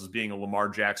themselves as being a Lamar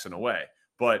Jackson away,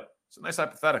 but it's a nice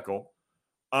hypothetical.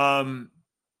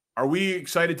 Are we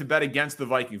excited to bet against the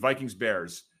Vikings?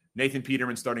 Vikings-Bears. Nathan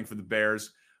Peterman starting for the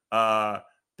Bears.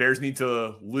 Bears need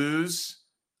to lose,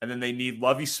 and then they need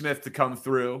Lovie Smith to come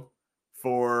through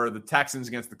for the Texans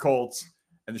against the Colts.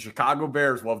 And the Chicago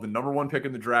Bears will have the number 1 pick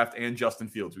in the draft and Justin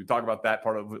Fields. We talk about that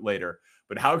part of it later.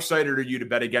 But how excited are you to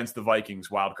bet against the Vikings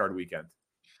wildcard weekend?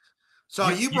 So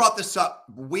you brought this up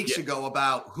weeks ago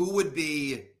about who would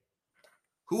the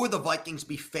Vikings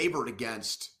be favored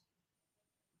against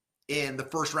in the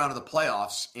first round of the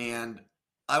playoffs. And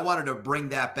I wanted to bring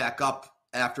that back up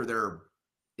after their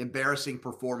embarrassing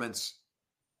performance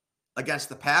against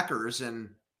the Packers.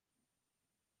 And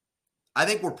I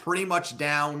think we're pretty much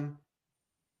down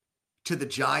to the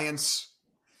Giants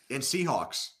and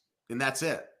Seahawks, and that's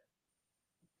it.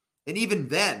 And even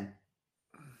then,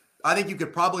 I think you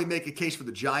could probably make a case for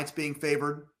the Giants being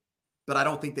favored, but I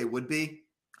don't think they would be.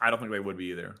 I don't think they would be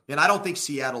either. And I don't think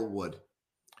Seattle would.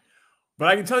 But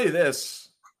I can tell you this.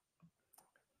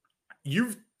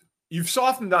 you've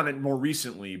softened on it more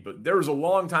recently, but there was a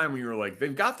long time when you were like,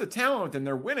 they've got the talent and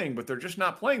they're winning, but they're just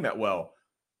not playing that well.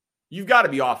 You've got to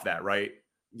be off that, right?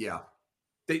 Yeah.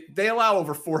 They allow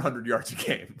over 400 yards a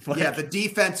game. Yeah, the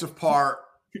defensive part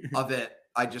of it,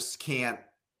 I just can't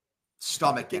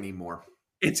stomach anymore.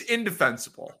 It's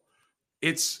indefensible.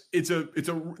 It's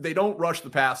they don't rush the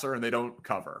passer and they don't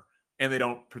cover and they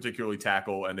don't particularly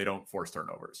tackle and they don't force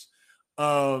turnovers.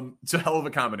 It's a hell of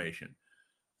a combination,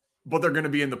 but they're going to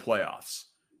be in the playoffs.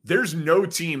 There's no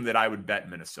team that I would bet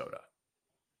Minnesota.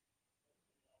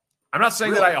 I'm not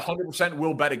saying that I 100%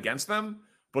 will bet against them,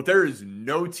 but there is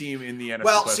no team in the NFL.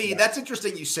 Well, see, that's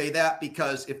interesting you say that,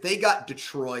 because if they got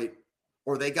Detroit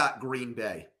or they got Green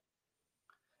Bay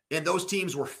and those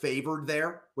teams were favored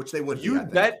there, which they would. You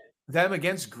bet them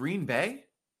against Green Bay?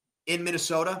 In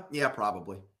Minnesota? Yeah,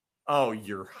 probably. Oh,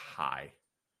 you're high.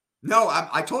 No,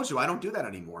 I told you I don't do that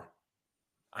anymore.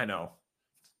 I know.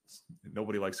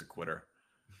 Nobody likes a quitter.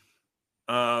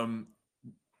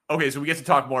 Okay, so we get to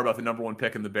talk more about the number one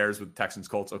pick in the Bears with Texans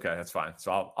Colts. Okay, that's fine.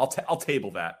 So I'll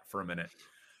table that for a minute.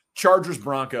 Chargers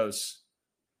Broncos.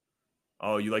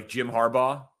 Oh, you like Jim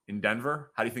Harbaugh in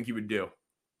Denver? How do you think he would do?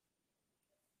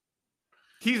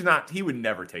 He would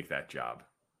never take that job.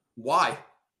 Why?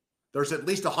 There's at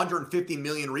least 150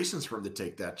 million reasons for him to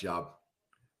take that job.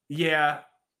 Yeah.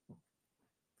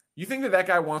 You think that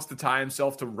guy wants to tie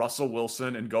himself to Russell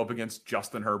Wilson and go up against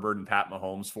Justin Herbert and Pat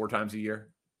Mahomes 4 times a year?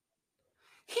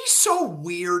 He's so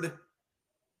weird.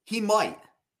 He might.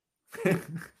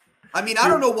 I mean, I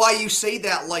don't know why you say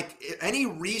that. Like, any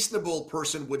reasonable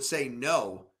person would say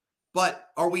no. But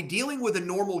are we dealing with a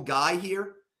normal guy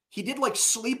here? He did like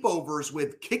sleepovers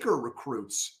with kicker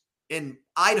recruits in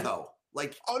Idaho.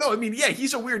 Like, oh no, I mean, yeah,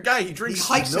 he's a weird guy. He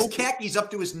hikes his khakis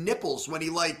up to his nipples when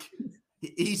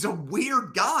he's a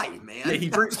weird guy, man. Yeah, he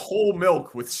drinks whole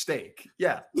milk with steak.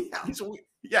 Yeah.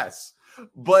 Yes.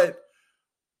 But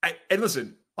and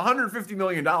listen, $150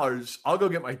 million, I'll go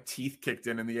get my teeth kicked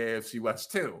in the AFC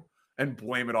West too and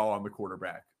blame it all on the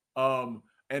quarterback.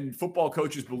 And football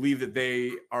coaches believe that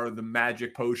they are the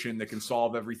magic potion that can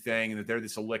solve everything and that they're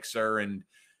this elixir. And,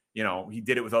 you know, he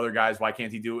did it with other guys. Why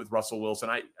can't he do it with Russell Wilson?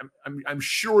 I'm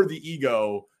sure the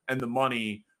ego and the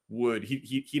money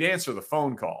he'd answer the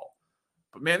phone call.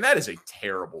 But man, that is a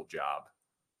terrible job.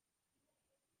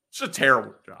 It's a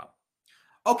terrible job.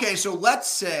 Okay, so let's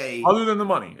say, other than the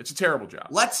money, it's a terrible job.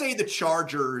 Let's say the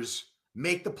Chargers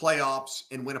make the playoffs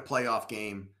and win a playoff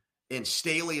game, and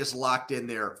Staley is locked in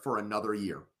there for another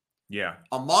year. Yeah.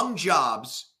 Among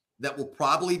jobs that will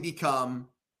probably become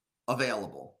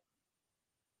available.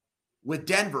 With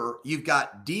Denver, you've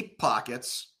got deep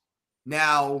pockets.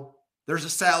 Now, there's a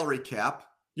salary cap.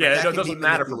 Yeah, it doesn't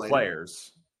matter for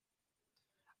players.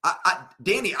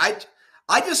 Danny,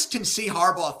 I just can see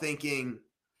Harbaugh thinking,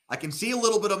 I can see a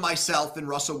little bit of myself in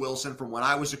Russell Wilson from when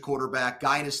I was a quarterback,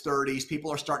 guy in his 30s.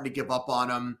 People are starting to give up on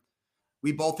him.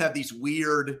 We both have these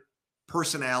weird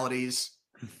personalities.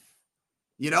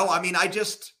 You know, I mean, all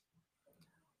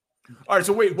right,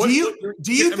 so wait. Do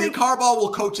you think Harbaugh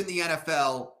will coach in the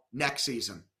NFL next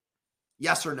season?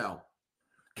 Yes or no?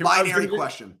 Binary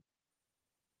question.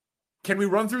 Can we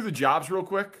run through the jobs real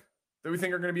quick that we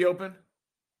think are going to be open?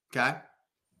 Okay.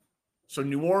 So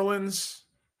New Orleans,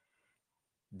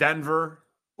 Denver.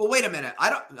 Well, wait a minute. I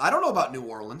don't know about New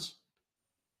Orleans.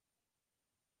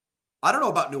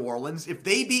 If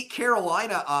they beat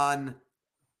Carolina on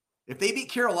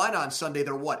Sunday,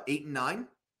 they're what, 8-9?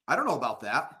 I don't know about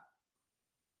that.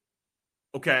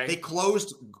 Okay. They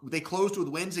closed with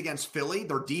wins against Philly.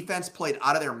 Their defense played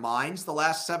out of their minds the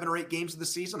last 7 or 8 games of the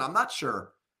season. I'm not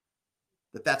sure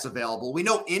that that's available. We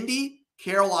know Indy,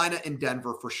 Carolina, and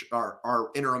Denver for sure are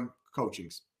interim coaching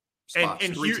spots.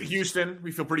 And Houston,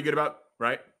 we feel pretty good about,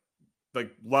 right?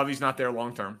 Like, Lovey's not there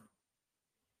long term.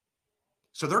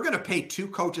 So they're going to pay 2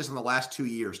 coaches in the last 2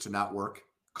 years to not work,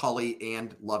 Culley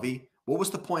and Lovey. What was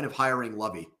the point of hiring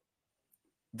Lovey?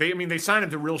 They signed him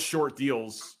to real short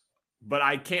deals, but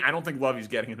I don't think Lovey's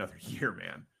getting another year,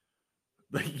 man.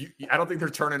 Like, I don't think they're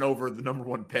turning over the number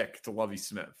 1 pick to Lovey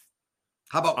Smith.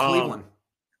 How about Cleveland?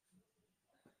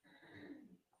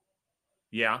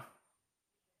 Yeah.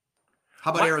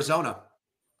 How about Arizona?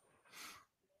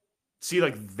 See,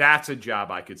 like, that's a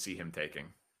job I could see him taking.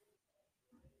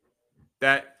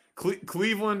 That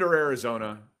Cleveland or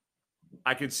Arizona,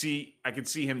 I could see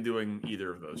him doing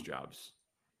either of those jobs.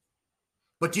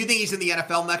 But do you think he's in the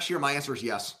NFL next year? My answer is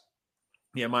yes.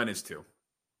 Yeah, mine is too.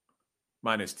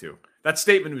 That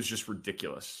statement was just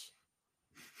ridiculous.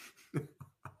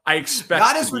 I expect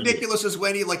not as ridiculous as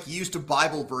when he used a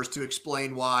Bible verse to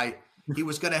explain why he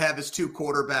was going to have his 2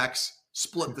 quarterbacks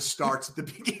split the starts at the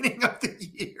beginning of the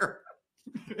year.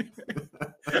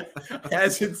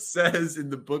 As it says in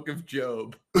the book of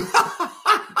Job,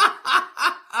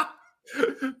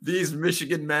 these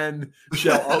Michigan men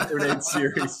shall alternate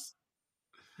series.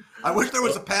 I wish there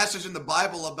was a passage in the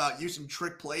Bible about using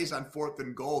trick plays on 4th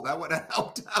and goal. That would have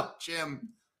helped out Jim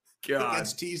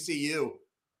against TCU.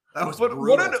 That was brutal.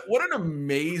 What an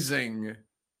amazing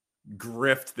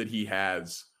grift that he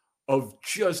has of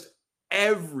just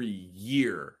every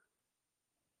year,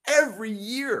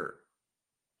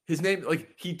 his name,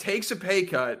 like, he takes a pay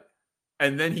cut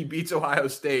and then he beats Ohio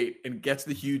State and gets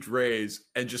the huge raise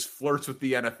and just flirts with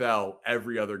the NFL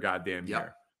every other goddamn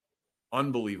year.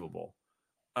 Unbelievable.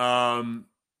 Rams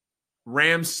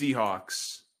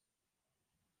Seahawks.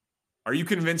 Are you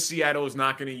convinced Seattle is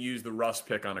not going to use the Russ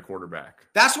pick on a quarterback?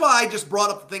 That's why I just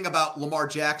brought up the thing about Lamar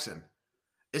Jackson,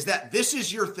 is that this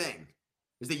is your thing,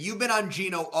 is that you've been on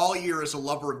Geno all year as a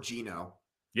lover of Geno.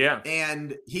 Yeah.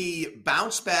 And he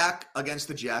bounced back against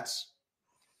the Jets,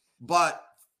 but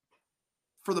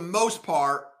for the most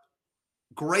part,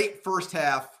 great first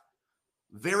half,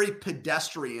 very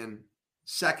pedestrian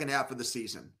second half of the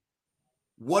season.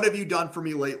 What have you done for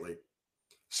me lately?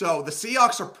 So the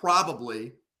Seahawks are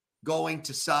probably going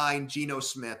to sign Geno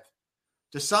Smith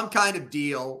to some kind of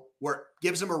deal where it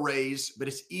gives him a raise, but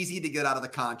it's easy to get out of the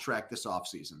contract this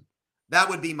offseason. That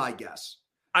would be my guess.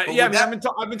 I've been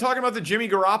talking about the Jimmy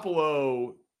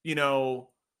Garoppolo,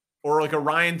 or like a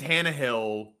Ryan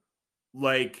Tannehill,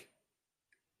 like,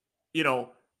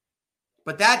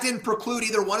 But that didn't preclude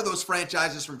either one of those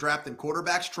franchises from drafting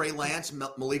quarterbacks, Trey Lance,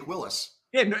 Malik Willis.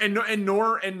 Yeah, and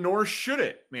nor should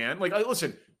it, man. Like,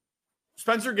 listen,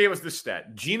 Spencer gave us this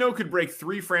stat. Geno could break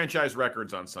 3 franchise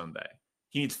records on Sunday.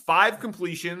 He needs 5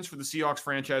 completions for the Seahawks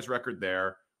franchise record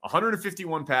there,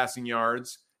 151 passing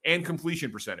yards, and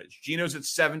completion percentage. Geno's at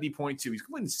 70.2. He's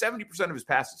completing 70% of his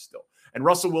passes still. And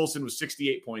Russell Wilson was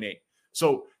 68.8.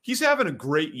 So he's having a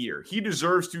great year. He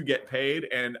deserves to get paid,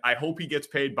 and I hope he gets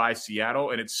paid by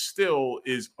Seattle, and it still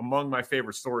is among my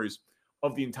favorite stories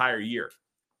of the entire year.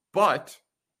 But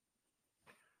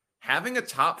having a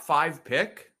top 5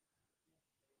 pick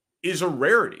is a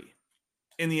rarity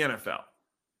in the NFL.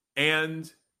 And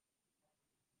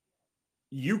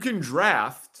you can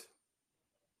draft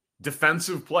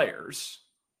defensive players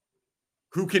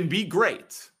who can be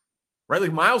great, right?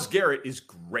 Like Myles Garrett is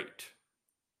great.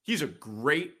 He's a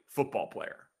great football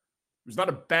player. He's not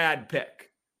a bad pick.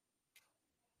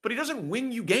 But he doesn't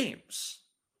win you games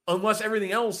unless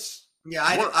everything else. Yeah,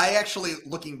 I actually,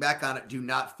 looking back on it, do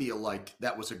not feel like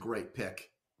that was a great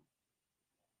pick.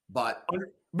 But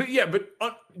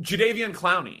Jadeveon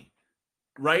Clowney,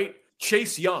 right?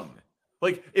 Chase Young.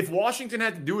 Like, if Washington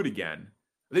had to do it again,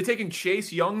 are they taking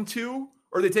Chase Young too,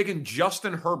 or are they taking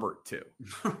Justin Herbert too?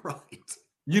 Right.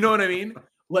 You know what I mean?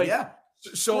 Like, yeah.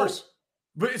 So it's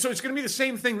going to be the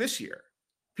same thing this year.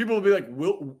 People will be like,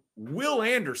 Will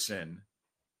Anderson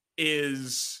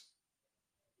is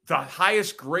the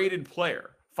highest graded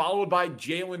player, followed by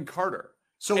Jalen Carter.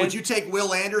 So would you take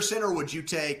Will Anderson or would you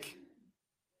take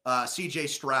CJ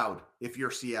Stroud if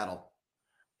you're Seattle?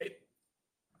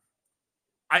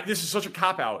 This is such a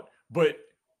cop-out, but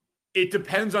it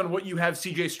depends on what you have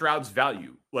CJ Stroud's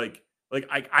value. Like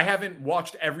I haven't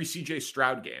watched every CJ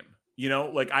Stroud game,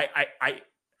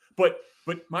 but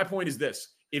my point is this.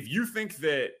 If you think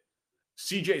that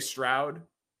CJ Stroud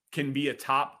can be a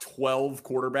top 12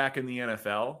 quarterback in the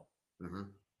NFL,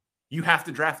 you have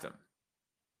to draft him.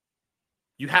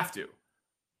 You have to.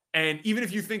 And even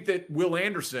if you think that Will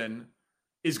Anderson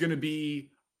is going to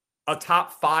be a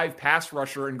top 5 pass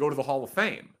rusher and go to the Hall of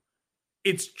Fame,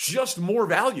 it's just more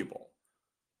valuable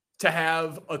to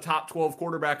have a top 12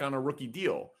 quarterback on a rookie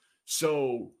deal.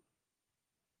 So,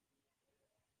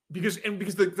 because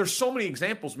there's so many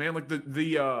examples, man. Like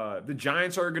the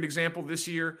Giants are a good example this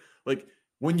year. Like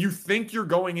when you think you're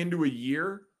going into a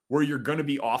year where you're going to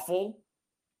be awful,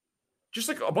 just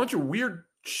like a bunch of weird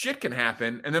shit can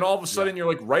happen, and then all of a sudden you're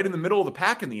like right in the middle of the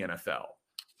pack in the NFL.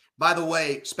 By the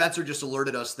way, Spencer just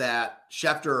alerted us that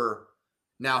Schefter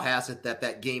now has it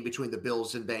that game between the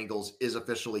Bills and Bengals is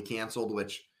officially canceled,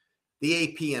 which the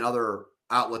AP and other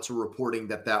outlets are reporting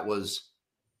that was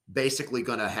basically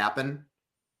going to happen,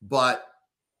 but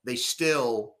they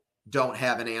still don't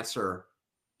have an answer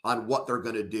on what they're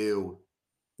going to do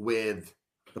with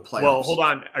the playoffs. Well, hold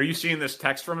on. Are you seeing this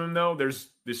text from him, though? This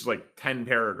is like 10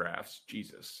 paragraphs.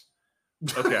 Jesus.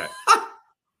 Okay.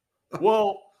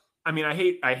 Well, I mean, I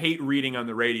hate reading on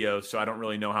the radio, so I don't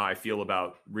really know how I feel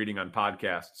about reading on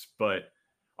podcasts. But,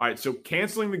 all right, so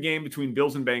canceling the game between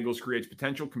Bills and Bengals creates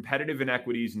potential competitive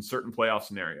inequities in certain playoff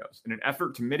scenarios. In an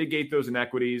effort to mitigate those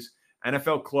inequities,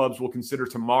 NFL clubs will consider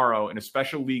tomorrow in a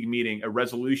special league meeting a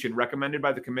resolution recommended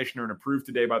by the commissioner and approved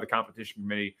today by the competition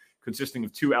committee consisting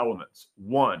of 2 elements.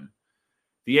 1,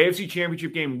 the AFC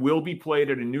Championship game will be played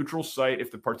at a neutral site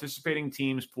if the participating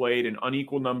teams played an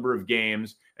unequal number of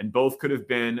games and both could have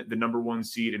been the number 1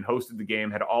 seed and hosted the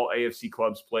game had all AFC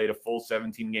clubs played a full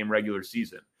 17-game regular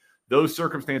season. Those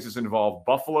circumstances involve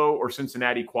Buffalo or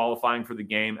Cincinnati qualifying for the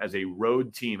game as a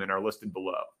road team and are listed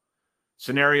below.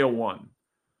 Scenario 1,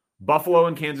 Buffalo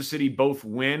and Kansas City both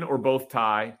win or both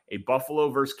tie. A Buffalo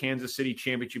versus Kansas City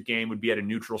championship game would be at a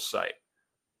neutral site.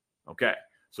 Okay.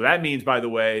 So that means, by the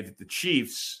way, that the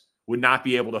Chiefs would not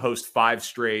be able to host 5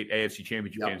 straight AFC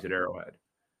Championship games at Arrowhead.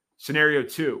 Scenario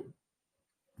 2,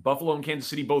 Buffalo and Kansas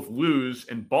City both lose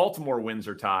and Baltimore wins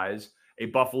or ties. A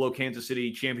Buffalo-Kansas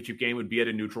City Championship game would be at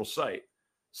a neutral site.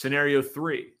 Scenario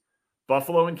 3,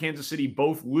 Buffalo and Kansas City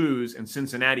both lose and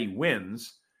Cincinnati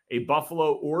wins. A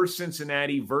Buffalo or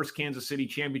Cincinnati versus Kansas City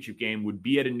Championship game would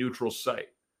be at a neutral site.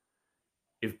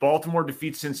 If Baltimore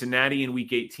defeats Cincinnati in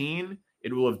Week 18,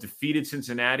 it will have defeated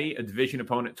Cincinnati, a division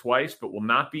opponent, twice, but will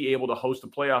not be able to host a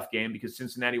playoff game because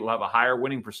Cincinnati will have a higher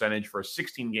winning percentage for a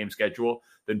 16-game schedule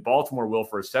than Baltimore will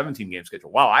for a 17-game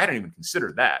schedule. Wow, I hadn't even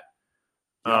considered that.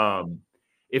 Yeah.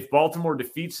 If Baltimore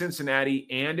defeats Cincinnati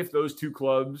and if those 2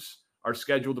 clubs are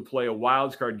scheduled to play a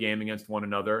wildcard game against one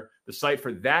another, the site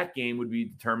for that game would be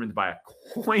determined by a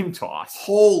coin toss.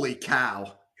 Holy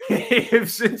cow.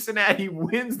 If Cincinnati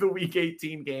wins the Week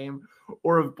 18 game,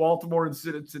 or if Baltimore and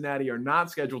Cincinnati are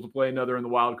not scheduled to play another in the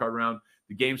wild card round,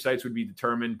 the game sites would be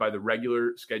determined by the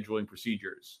regular scheduling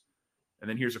procedures. And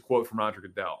then here's a quote from Roger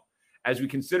Goodell. As we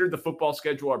considered the football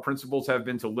schedule, our principles have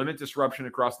been to limit disruption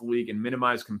across the league and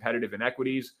minimize competitive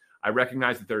inequities. I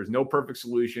recognize that there is no perfect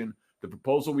solution. The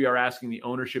proposal we are asking the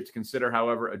ownership to consider,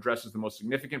 however, addresses the most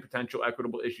significant potential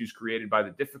equitable issues created by the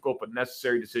difficult but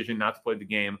necessary decision not to play the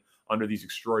game under these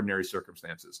extraordinary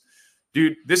circumstances.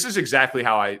 Dude, this is exactly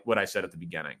what I said at the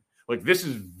beginning. Like, this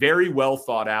is very well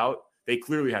thought out. They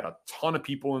clearly had a ton of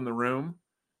people in the room,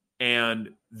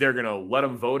 and they're going to let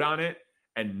them vote on it,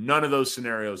 and none of those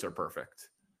scenarios are perfect.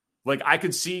 Like, I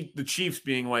could see the Chiefs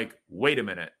being like, wait a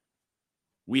minute.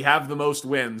 We have the most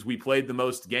wins. We played the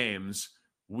most games.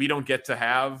 We don't get to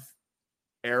have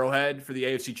Arrowhead for the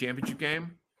AFC Championship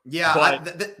game. Yeah,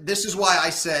 but this is why I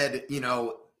said,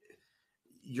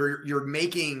 you're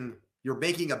making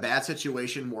a bad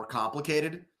situation more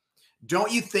complicated.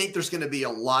 Don't you think there's going to be a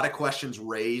lot of questions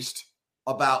raised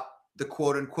about the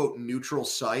quote unquote neutral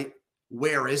site?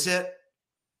 Where is it?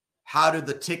 How did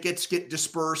the tickets get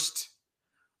dispersed?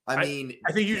 I mean,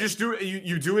 I think you just do it.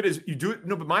 You do it.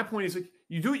 No, but my point is, like,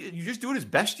 you just do it as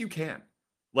best you can.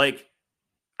 Like,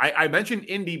 I mentioned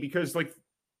Indy because, like,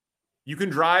 you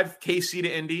can drive KC to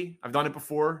Indy. I've done it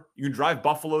before. You can drive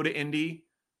Buffalo to Indy.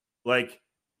 Like,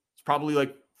 it's probably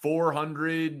like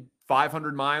 400,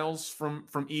 500 miles from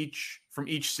each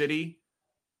city.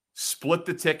 Split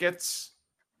the tickets.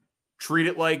 Treat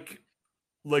it like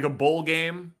a bowl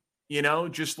game.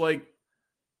 Just like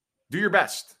do your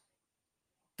best.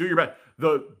 Do your best.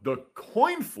 The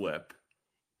coin flip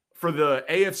for the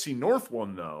AFC North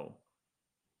one, though,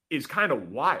 is kind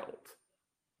of wild.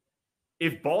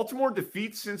 If Baltimore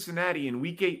defeats Cincinnati in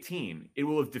Week 18, it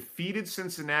will have defeated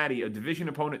Cincinnati, a division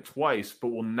opponent, twice, but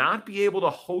will not be able to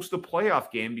host a playoff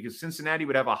game because Cincinnati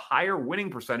would have a higher winning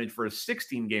percentage for a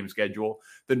 16-game schedule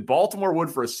than Baltimore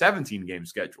would for a 17-game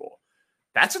schedule.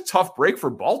 That's a tough break for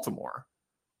Baltimore.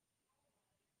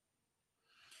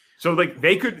 So, like,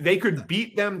 they could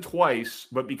beat them twice,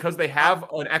 but because they have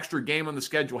an extra game on the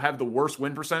schedule, have the worst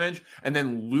win percentage, and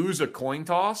then lose a coin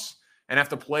toss and have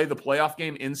to play the playoff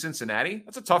game in Cincinnati.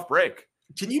 That's a tough break.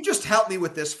 Can you just help me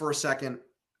with this for a second?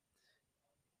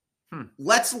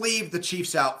 Let's leave the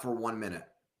Chiefs out for 1 minute.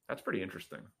 That's pretty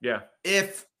interesting. Yeah.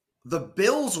 If the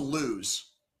Bills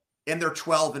lose and they're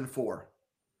 12-4,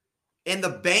 and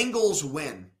the Bengals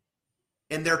win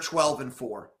and they're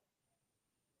 12-4,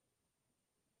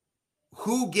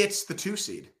 who gets the 2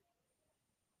 seed?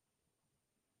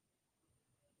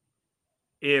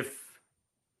 If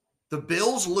the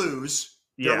Bills lose,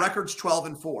 their record's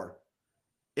 12-4.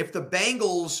 If the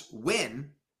Bengals win,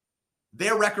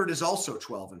 their record is also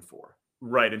 12-4.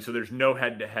 Right, and so there's no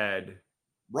head-to-head.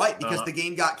 Right, because the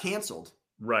game got canceled.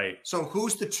 Right. So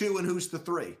who's the 2 and who's the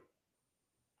 3?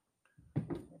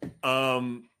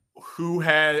 So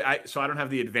I don't have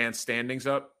the advanced standings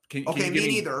up. Can me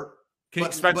neither.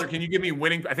 Spencer, can you give me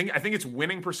winning? I think it's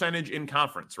winning percentage in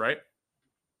conference, right?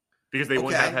 Because they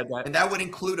wouldn't have had that. And that would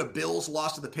include a Bills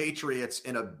loss to the Patriots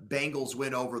and a Bengals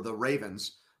win over the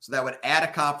Ravens. So that would add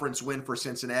a conference win for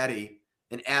Cincinnati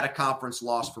and add a conference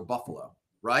loss for Buffalo,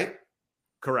 right?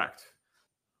 Correct.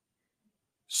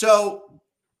 So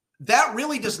that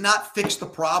really does not fix the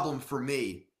problem for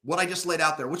me, what I just laid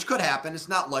out there, which could happen. It's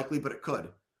not likely, but it could.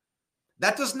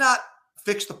 That does not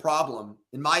fix the problem,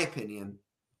 in my opinion,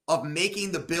 of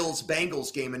making the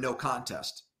Bills-Bengals game a no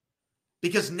contest.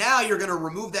 Because now you're going to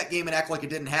remove that game and act like it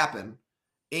didn't happen.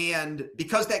 And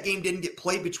because that game didn't get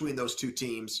played between those two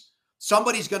teams,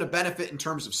 somebody's going to benefit in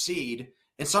terms of seed,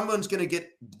 and someone's going to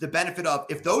get the benefit of,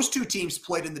 if those two teams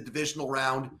played in the divisional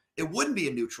round, it wouldn't be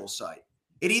a neutral site.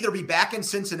 It'd either be back in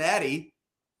Cincinnati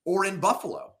or in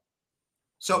Buffalo.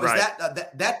 So right. Is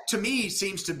that to me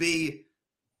seems to be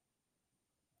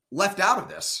left out of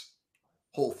this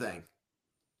whole thing.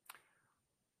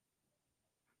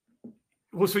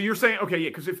 Well, so you're saying, okay, yeah,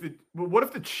 because what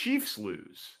if the Chiefs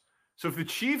lose? So if the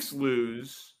Chiefs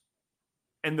lose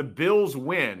and the Bills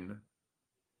win,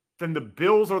 then the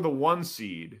Bills are the 1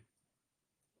 seed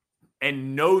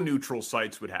and no neutral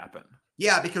sites would happen.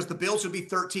 Yeah, because the Bills would be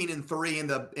 13-3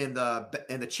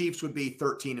 and the Chiefs would be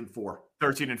 13-4.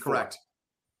 13-4. Correct.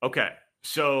 Okay.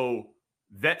 So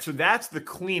that's the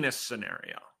cleanest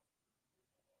scenario.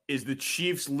 Is the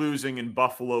Chiefs losing and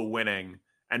Buffalo winning,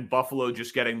 and Buffalo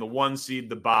just getting the 1 seed,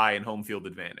 the bye, and home field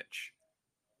advantage.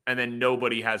 And then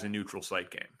nobody has a neutral site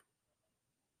game.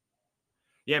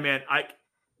 Yeah, man,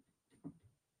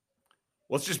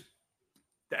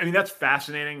 that's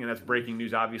fascinating, and that's breaking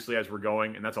news, obviously, as we're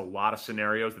going, and that's a lot of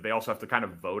scenarios that they also have to kind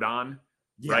of vote on.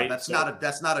 Yeah, right? That's not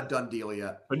a done deal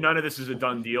yet. But none of this is a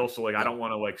done deal, so I don't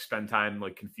want to spend time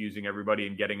confusing everybody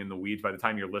and getting in the weeds. By the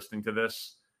time you're listening to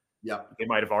this, they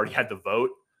might have already had the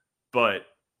vote. But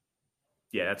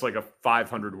yeah, that's like a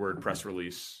 500-word press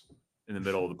release in the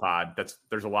middle of the pod.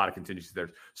 There's a lot of contingency there.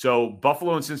 So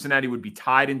Buffalo and Cincinnati would be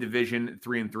tied in division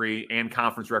 3-3, and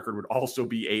conference record would also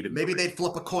be 8-3. Maybe they'd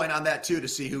flip a coin on that too to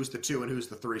see who's the 2 and who's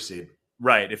the 3 seed.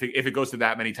 Right. If it goes to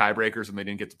that many tiebreakers and they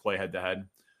didn't get to play head to head.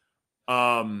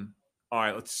 All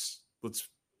right, let's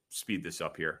speed this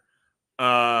up here.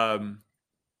 We're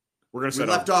gonna set.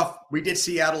 We left off. We did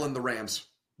Seattle and the Rams.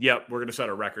 Yep, we're gonna set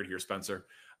a record here, Spencer.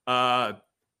 All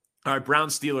right,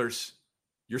 Browns Steelers.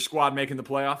 Your squad making the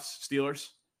playoffs, Steelers?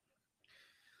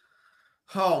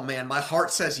 Oh man, my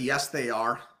heart says yes, they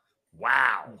are.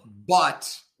 Wow.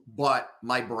 But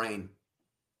my brain.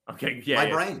 Okay, yeah. My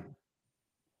brain.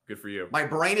 Good for you. My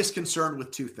brain is concerned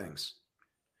with 2 things.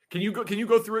 Can you go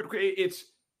through it? It's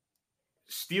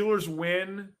Steelers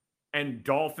win and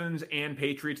Dolphins and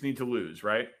Patriots need to lose,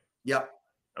 right? Yep.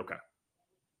 Okay.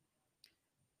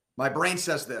 My brain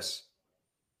says this.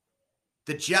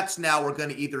 The Jets now are going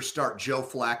to either start Joe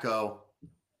Flacco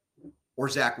or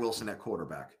Zach Wilson at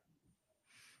quarterback.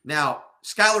 Now,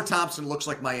 Skylar Thompson looks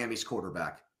like Miami's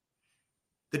quarterback.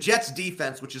 The Jets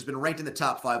defense, which has been ranked in the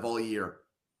top 5 all year,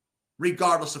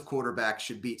 regardless of quarterback,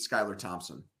 should beat Skylar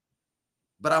Thompson.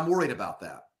 But I'm worried about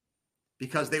that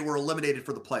because they were eliminated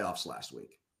for the playoffs last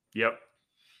week. Yep.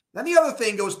 Then the other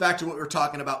thing goes back to what we were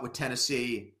talking about with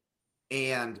Tennessee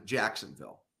and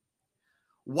Jacksonville.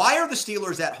 Why are the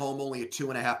Steelers at home only a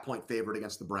 2.5-point favorite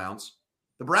against the Browns?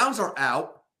 The Browns are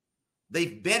out.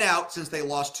 They've been out since they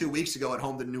lost 2 weeks ago at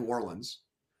home to New Orleans.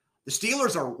 The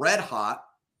Steelers are red hot.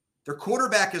 Their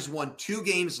quarterback has won 2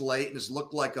 games late and has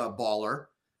looked like a baller.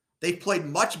 They've played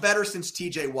much better since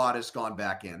TJ Watt has gone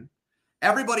back in.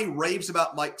 Everybody raves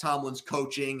about Mike Tomlin's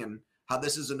coaching and how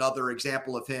this is another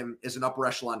example of him as an upper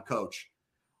echelon coach.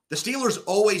 The Steelers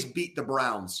always beat the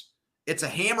Browns. It's a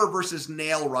hammer versus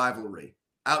nail rivalry.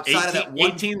 Outside of that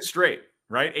 18 straight,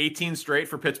 right? 18 straight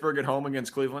for Pittsburgh at home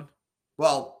against Cleveland.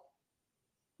 Well,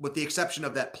 with the exception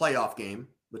of that playoff game,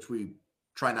 which we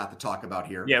try not to talk about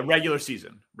here. Yeah, regular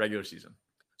season.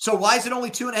 So why is it only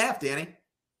 2.5, Danny?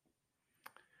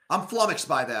 I'm flummoxed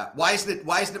by that. Why isn't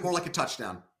it more like a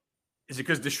touchdown? Is it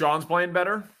because Deshaun's playing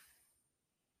better?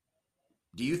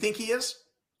 Do you think he is?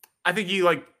 I think he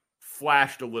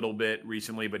flashed a little bit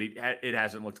recently, but it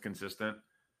hasn't looked consistent.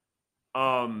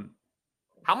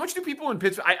 How much do people in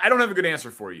Pittsburgh? I don't have a good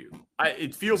answer for you.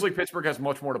 It feels like Pittsburgh has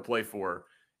much more to play for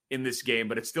in this game,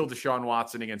 but it's still Deshaun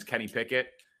Watson against Kenny Pickett.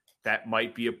 That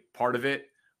might be a part of it.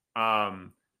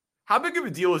 How big of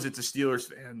a deal is it to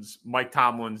Steelers fans? Mike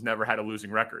Tomlin's never had a losing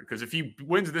record because if he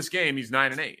wins this game, he's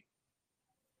 9-8.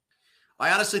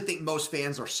 I honestly think most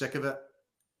fans are sick of it.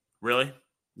 Really?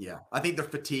 Yeah. I think they're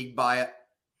fatigued by it.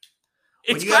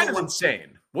 It's kind of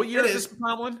insane. What year is this for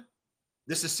Tomlin?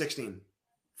 This is 16.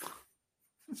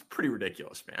 It's pretty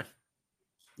ridiculous, man.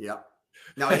 Yeah.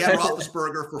 Now, he had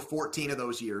Roethlisberger for 14 of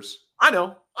those years. I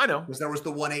know. Because there was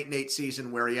the 1-8-8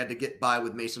 season where he had to get by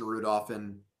with Mason Rudolph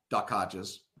and Duck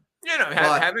Hodges.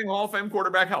 Having Hall of Fame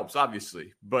quarterback helps,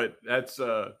 obviously. But that's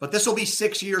But this will be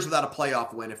 6 years without a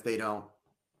playoff win if they don't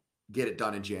get it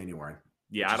done in January.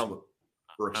 Yeah,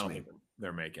 Irks me.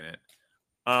 They're making it.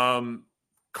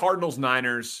 Cardinals,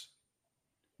 Niners.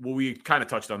 Well, we kind of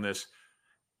touched on this.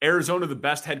 Arizona, the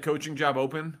best head coaching job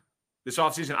open this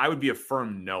offseason? I would be a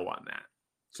firm no on that.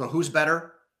 So who's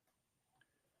better?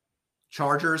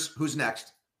 Chargers. Who's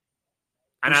next?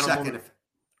 And who's I don't know.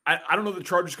 I don't know the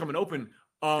Chargers coming open.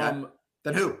 Okay.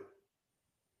 Then who?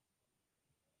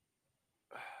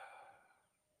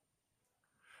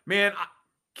 Man,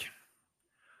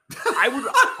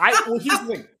 well, here's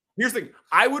the thing.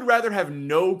 I would rather have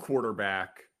no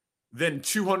quarterback than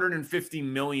 $250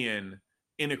 million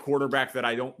in a quarterback that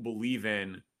I don't believe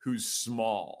in who's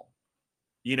small.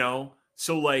 You know?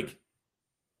 So like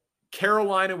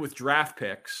Carolina with draft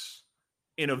picks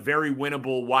in a very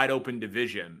winnable, wide open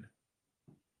division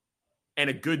and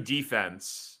a good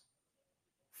defense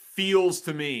feels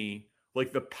to me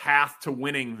like the path to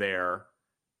winning there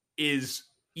is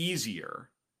easier.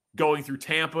 Going through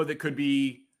Tampa that could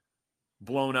be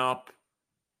blown up,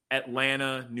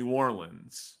 Atlanta, New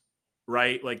Orleans,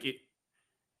 right? Like it.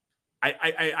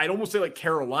 I'd almost say like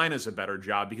Carolina's a better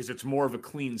job because it's more of a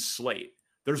clean slate.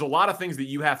 There's a lot of things that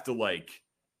you have to like.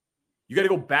 You got to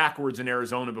go backwards in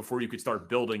Arizona before you could start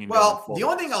building. Well, the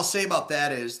only thing I'll say about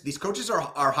that is these coaches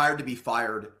are hired to be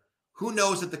fired. Who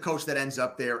knows if the coach that ends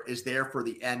up there is there for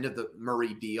the end of the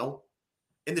Murray deal?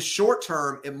 In the short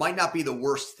term, it might not be the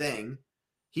worst thing.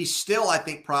 He's still, I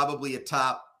think, probably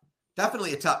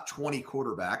definitely a top 20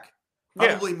 quarterback,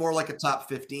 probably more like a top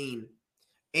 15.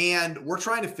 And we're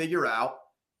trying to figure out,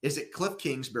 is it Cliff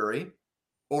Kingsbury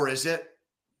or is it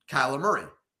Kyler Murray?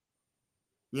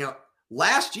 You know,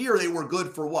 last year they were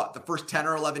good for what? The first 10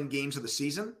 or 11 games of the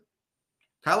season?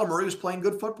 Kyler Murray was playing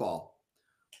good football.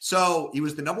 So he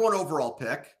was the number 1 overall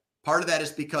pick. Part of that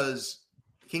is because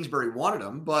Kingsbury wanted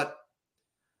him, but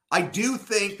I do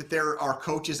think that there are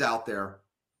coaches out there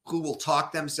who will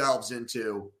talk themselves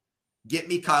into, get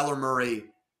me Kyler Murray,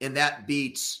 and that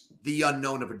beats the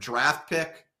unknown of a draft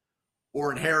pick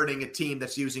or inheriting a team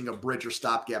that's using a bridge or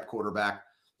stopgap quarterback.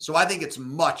 So I think it's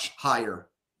much higher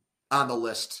on the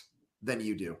list than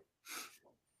you do.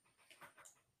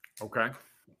 Okay.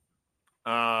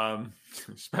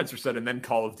 Spencer said, and then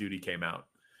Call of Duty came out,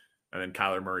 and then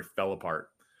Kyler Murray fell apart.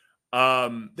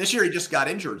 This year he just got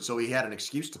injured, so he had an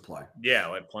excuse to play.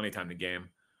 Yeah, had plenty of time to game.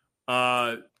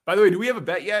 By the way, do we have a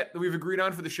bet yet that we've agreed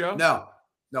on for the show? No,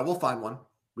 we'll find one.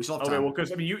 We still have time. Okay, well,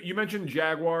 because I mean, you mentioned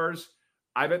Jaguars.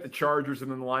 I bet the Chargers, and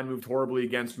then the line moved horribly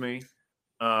against me.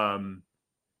 Bengals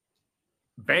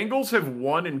have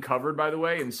won and covered, by the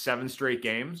way, in 7 straight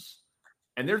games,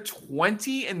 and they're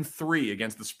 20-3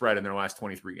 against the spread in their last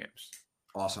 23 games.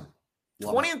 Awesome.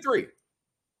 20-3.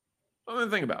 Something to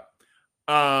think about.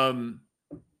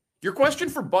 Your question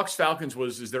for Bucs Falcons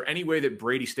was, is there any way that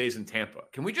Brady stays in Tampa?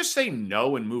 Can we just say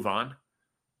no and move on?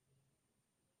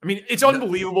 I mean, it's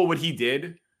unbelievable what he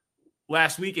did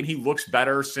last week, and he looks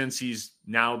better since he's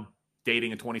now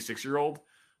dating a 26-year-old.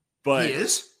 But he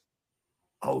is?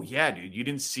 Oh, yeah, dude. You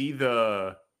didn't see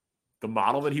the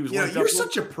model that he was linked up you're with?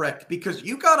 such a prick because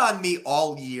you got on me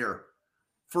all year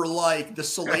for, like, the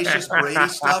salacious Brady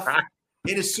stuff.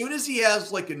 And as soon as he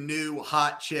has, like, a new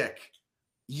hot chick,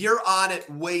 you're on it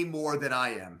way more than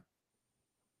I am.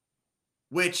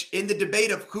 Which, in the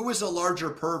debate of who is a larger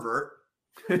pervert,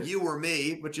 you or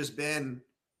me, which has been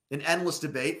an endless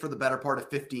debate for the better part of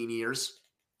 15 years,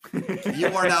 you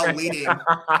are now leading.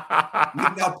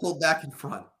 You've now pulled back in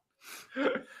front.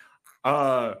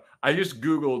 I just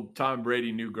Googled Tom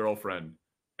Brady new girlfriend,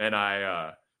 and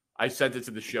I sent it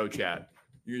to the show chat.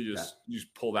 You just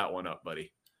pull that one up,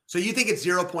 buddy. So you think it's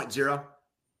 0.0?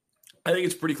 I think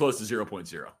it's pretty close to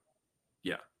 0.0.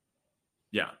 Yeah.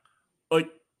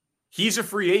 Like, he's a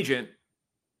free agent.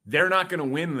 They're not going to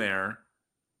win there.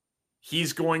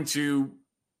 He's going to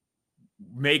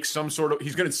make he's going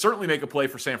to certainly make a play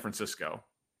for San Francisco.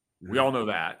 We all know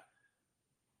that.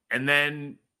 And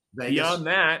then Vegas. Beyond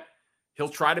that, he'll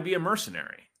try to be a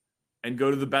mercenary and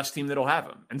go to the best team that'll have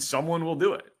him. And someone will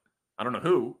do it. I don't know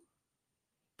who,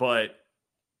 but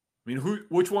I mean,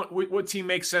 what team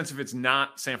makes sense if it's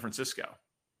not San Francisco?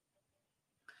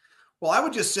 Well, I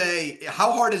would just say,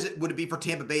 how hard would it be for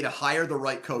Tampa Bay to hire the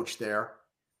right coach there?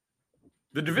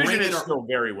 The division is still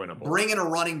very winnable. Bring in a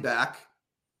running back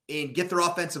and get their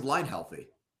offensive line healthy.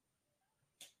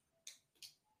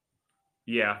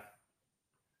 Yeah.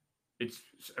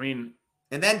 And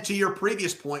then to your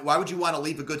previous point, why would you want to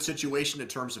leave a good situation in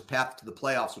terms of path to the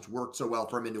playoffs, which worked so well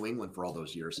for him in New England for all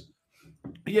those years?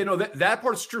 Yeah, no, that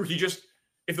part's true.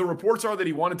 If the reports are that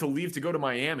he wanted to leave to go to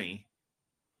Miami,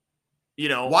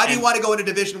 why do you want to go into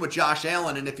division with Josh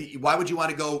Allen? And why would you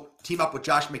want to go team up with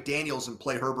Josh McDaniels and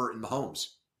play Herbert and Mahomes?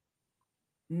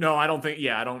 No, I don't think.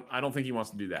 Yeah, I don't think he wants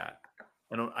to do that.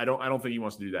 I don't think he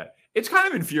wants to do that. It's kind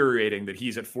of infuriating that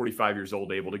he's at 45 years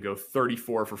old able to go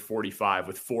 34 for 45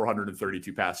 with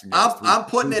 432 passing yards. I'm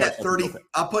putting it at 30.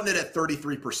 I'm putting it at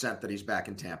 33% that he's back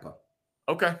in Tampa.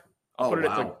 Okay. I'll put it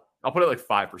at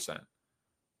 5%.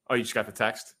 Oh, you just got the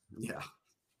text? Yeah.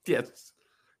 Yeah.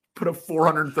 Put up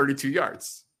 432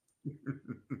 yards.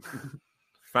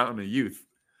 Fountain of youth.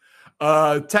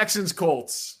 Texans,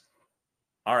 Colts.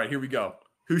 All right, here we go.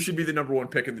 Who should be the number one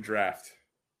pick in the draft?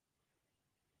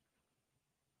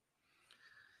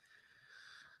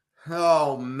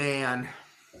 Oh, man.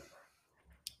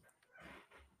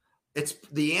 It's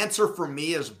the answer for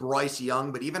me is Bryce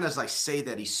Young, but even as I say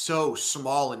that, he's so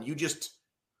small, and you just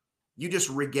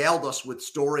regaled us with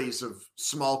stories of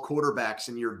small quarterbacks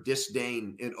and your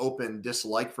disdain and open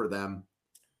dislike for them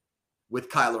with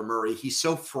Kyler Murray. He's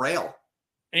so frail.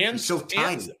 And he's so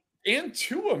tiny. And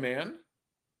Tua, man.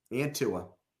 And Tua.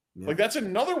 Yeah. Like, that's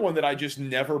another one that I just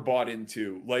never bought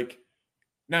into. Like,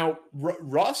 now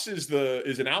Russ is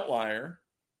an outlier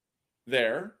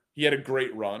there. He had a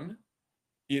great run.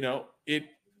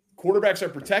 Quarterbacks are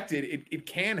protected. It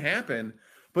can happen,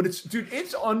 but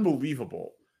it's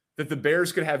unbelievable that the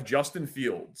Bears could have Justin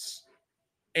Fields,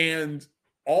 and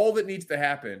all that needs to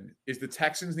happen is the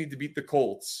Texans need to beat the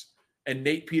Colts, and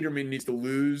Nate Peterman needs to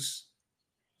lose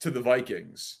to the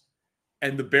Vikings,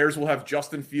 and the Bears will have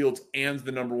Justin Fields and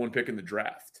the number one pick in the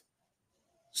draft.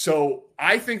 So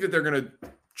I think that they're going to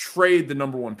trade the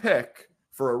number one pick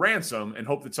for a ransom and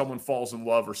hope that someone falls in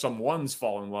love or someone's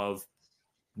fall in love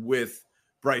with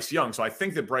Bryce Young. So I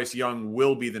think that Bryce Young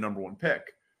will be the number one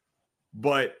pick.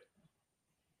 But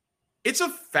it's a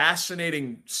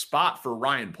fascinating spot for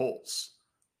Ryan Poles,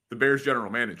 the Bears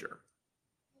general manager.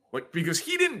 Like, because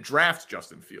he didn't draft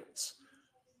Justin Fields.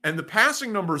 And the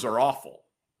passing numbers are awful.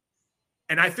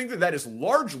 And I think that is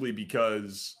largely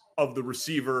because of the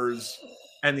receivers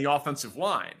and the offensive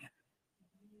line.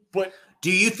 But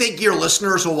do you think your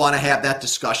listeners will want to have that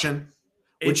discussion?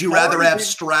 Would you rather have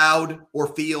Stroud or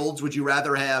Fields? Would you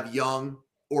rather have Young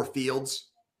or Fields?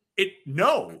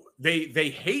 No, they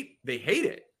hate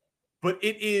it. But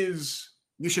it is.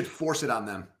 You should force it on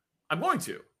them. I'm going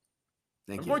to.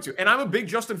 I'm going to. And I'm a big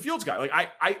Justin Fields guy. Like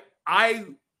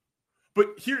but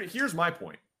here's my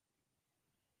point.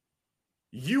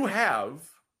 You have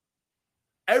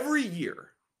every year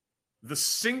the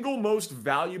single most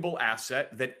valuable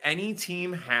asset that any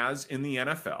team has in the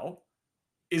NFL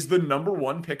is the number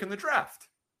one pick in the draft.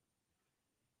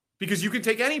 Because you can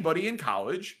take anybody in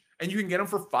college and you can get them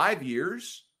for 5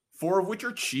 years, 4 of which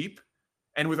are cheap.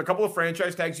 And with a couple of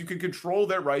franchise tags, you can control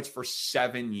their rights for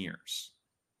 7 years.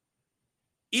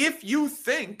 If you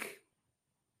think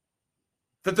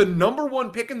that the number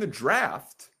one pick in the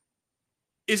draft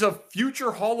is a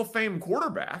future Hall of Fame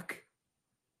quarterback,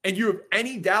 and you have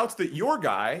any doubts that your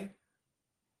guy,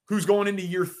 who's going into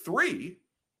year 3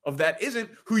 of that isn't,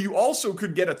 who you also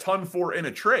could get a ton for in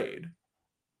a trade,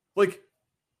 like,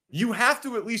 you have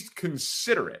to at least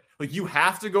consider it. Like, you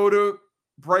have to go to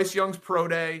Bryce Young's pro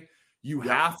day. You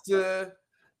have to.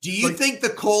 Do you think the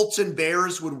Colts and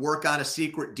Bears would work on a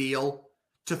secret deal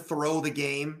to throw the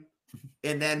game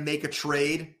and then make a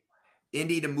trade,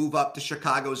 Indy to move up to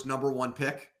Chicago's number one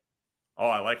pick? Oh,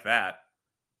 I like that.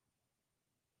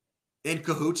 In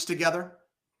cahoots together?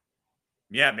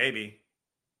 Yeah, maybe.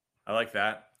 I like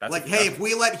that. That's like, hey, if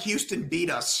we let Houston beat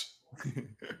us,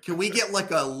 can we get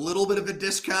like a little bit of a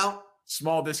discount?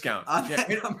 Small discount. Yeah.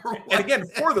 And again,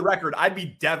 for the record, I'd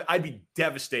be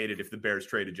devastated if the Bears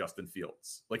traded Justin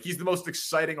Fields. Like, he's the most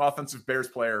exciting offensive Bears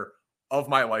player of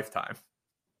my lifetime,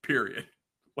 period.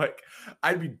 Like,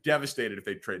 I'd be devastated if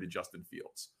they traded Justin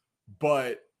Fields.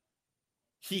 But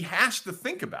he has to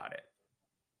think about it.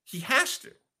 He has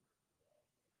to.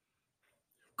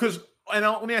 Because, and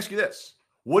let me ask you this.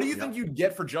 What do you think you'd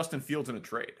get for Justin Fields in a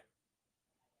trade?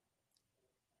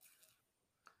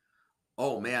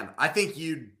 Oh man, I think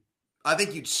you'd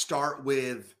start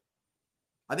with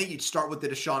the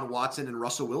Deshaun Watson and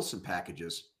Russell Wilson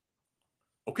packages.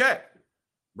 Okay.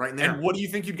 Right in there. And what do you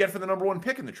think you'd get for the number one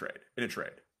pick in a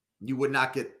trade? You would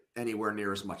not get anywhere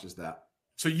near as much as that.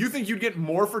 So you think you'd get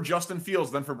more for Justin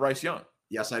Fields than for Bryce Young?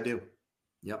 Yes, I do.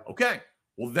 Yep. Okay.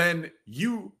 Well, then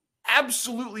you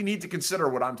absolutely need to consider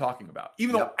what I'm talking about.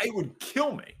 Even though it would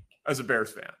kill me as a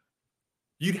Bears fan.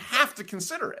 You'd have to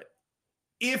consider it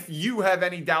if you have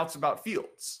any doubts about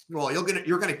Fields. Well,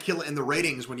 you're gonna kill it in the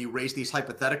ratings when you raise these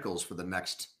hypotheticals for the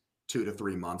next 2 to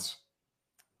 3 months.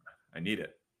 I need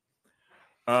it.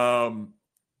 All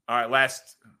right,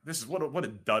 this is what a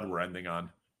dud we're ending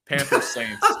on. Panthers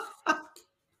Saints.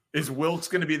 Is Wilkes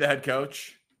going to be the head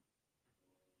coach?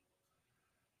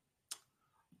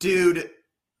 Dude,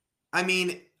 I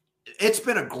mean, it's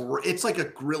been it's like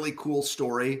a really cool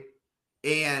story,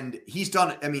 and he's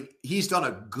done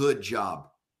a good job.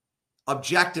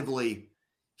 Objectively,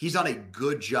 he's done a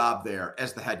good job there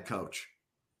as the head coach.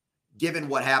 Given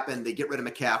what happened, they get rid of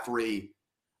McCaffrey.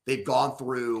 They've gone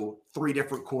through 3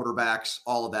 different quarterbacks,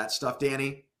 all of that stuff,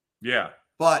 Danny. Yeah.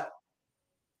 But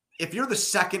if you're the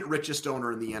second richest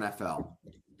owner in the NFL,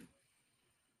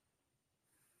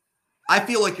 I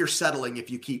feel like you're settling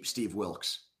if you keep Steve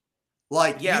Wilks.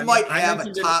 Like, you might have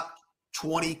a top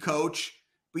 20 coach,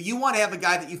 but you want to have a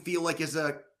guy that you feel like is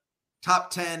a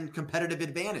top 10 competitive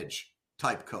advantage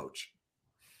type coach.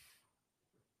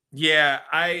 Yeah,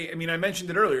 I mean, I mentioned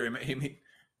it earlier.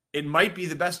 It might be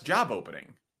the best job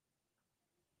opening.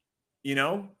 You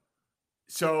know?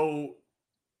 So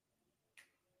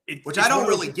which I don't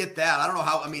really get that. I don't know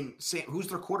how. I mean, who's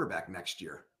their quarterback next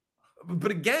year?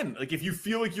 But again, like, if you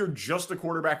feel like you're just a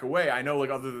quarterback away, I know, like,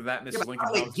 other than that, Mrs. Lincoln.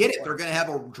 They get it. They're going to have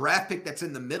a draft pick that's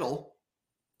in the middle.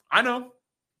 I know.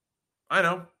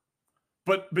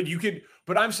 But you could.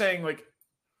 But I'm saying, like,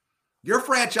 your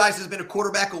franchise has been a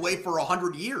quarterback away for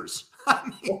 100 years.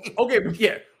 I mean,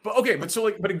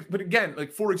 but again,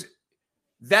 like,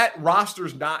 that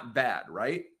roster's not bad,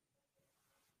 right?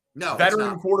 No,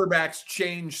 veteran quarterbacks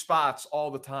change spots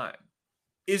all the time.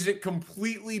 Is it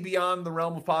completely beyond the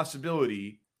realm of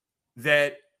possibility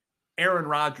that Aaron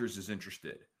Rodgers is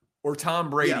interested, or Tom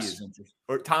Brady is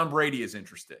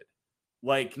interested?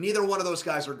 Like, neither one of those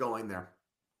guys are going there.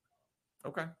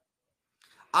 Okay.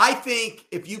 I think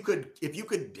if you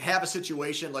could have a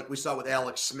situation like we saw with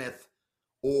Alex Smith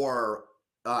or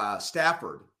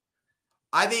Stafford,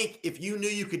 I think if you knew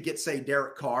you could get, say,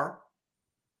 Derek Carr,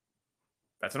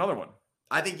 that's another one.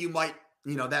 I think you might,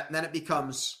 then it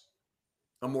becomes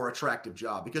a more attractive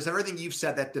job, because everything you've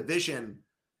said, that division,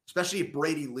 especially if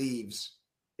Brady leaves,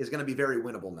 is going to be very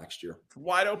winnable next year. It's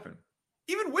wide open.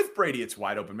 Even with Brady, it's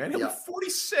wide open, man. He'll be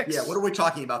 46. Yeah, what are we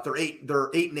talking about? They're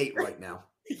 8-8 right now.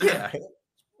 Yeah,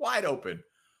 wide open.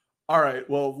 All right.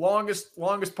 Well, longest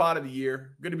pod of the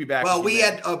year. Good to be back. Well, we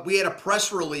had a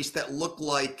press release that looked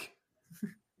like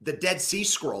the Dead Sea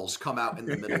Scrolls come out in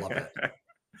the middle of it.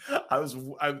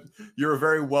 You're a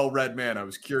very well-read man. I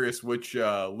was curious what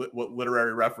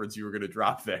literary reference you were going to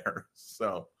drop there.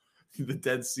 So, the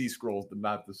Dead Sea Scrolls did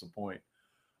not disappoint.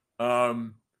 Are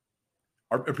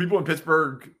people in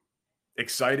Pittsburgh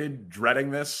excited,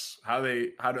 dreading this? How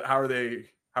are they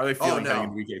feeling heading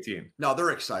into Week 18? No,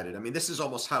 they're excited. I mean, this is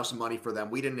almost house money for them.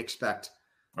 We didn't expect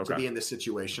to be in this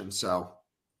situation, so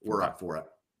we're up for it.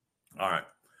 All right.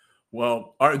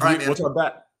 Well, what's our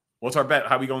bet? What's our bet?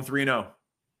 How are we going 3-0?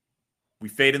 We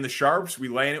fade in the Sharps. We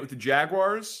laying it with the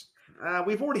Jaguars.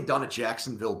 We've already done a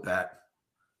Jacksonville bet.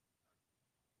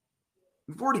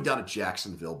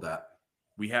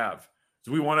 We have.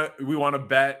 So we want to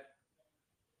bet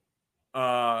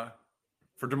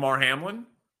for Damar Hamlin.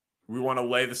 We want to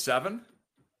lay the 7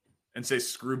 and say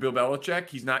screw Bill Belichick.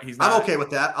 He's not. I'm okay with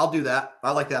that. I'll do that.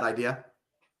 I like that idea.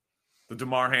 The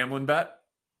Damar Hamlin bet.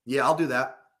 Yeah, I'll do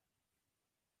that.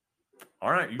 All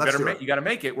right, you got to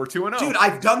make it. We're 2-0. Dude,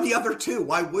 I've done the other 2.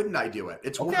 Why wouldn't I do it?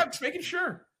 It's okay. I'm just making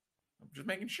sure.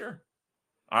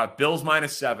 All right, Bills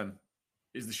 -7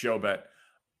 is the show bet.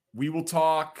 We will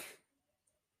talk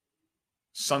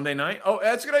Sunday night. Oh,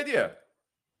 that's a good idea.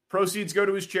 Proceeds go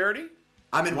to his charity.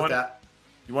 I'm in with that.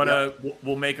 You want to? Yep.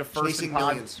 We'll make a first Chasing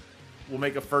millions. We'll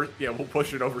make a first. Yeah, we'll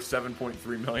push it over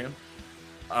 7.3 million.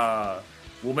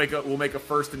 We'll make a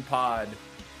first in pod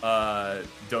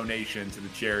donation to the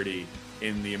charity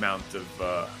in the amount of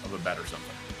a bet or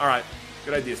something. All right,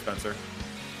 good idea, Spencer.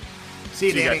 See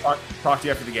you, Danny. Talk to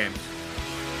you after the game.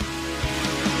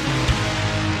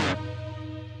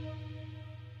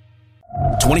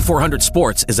 .2400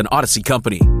 Sports is an Odyssey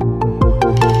company.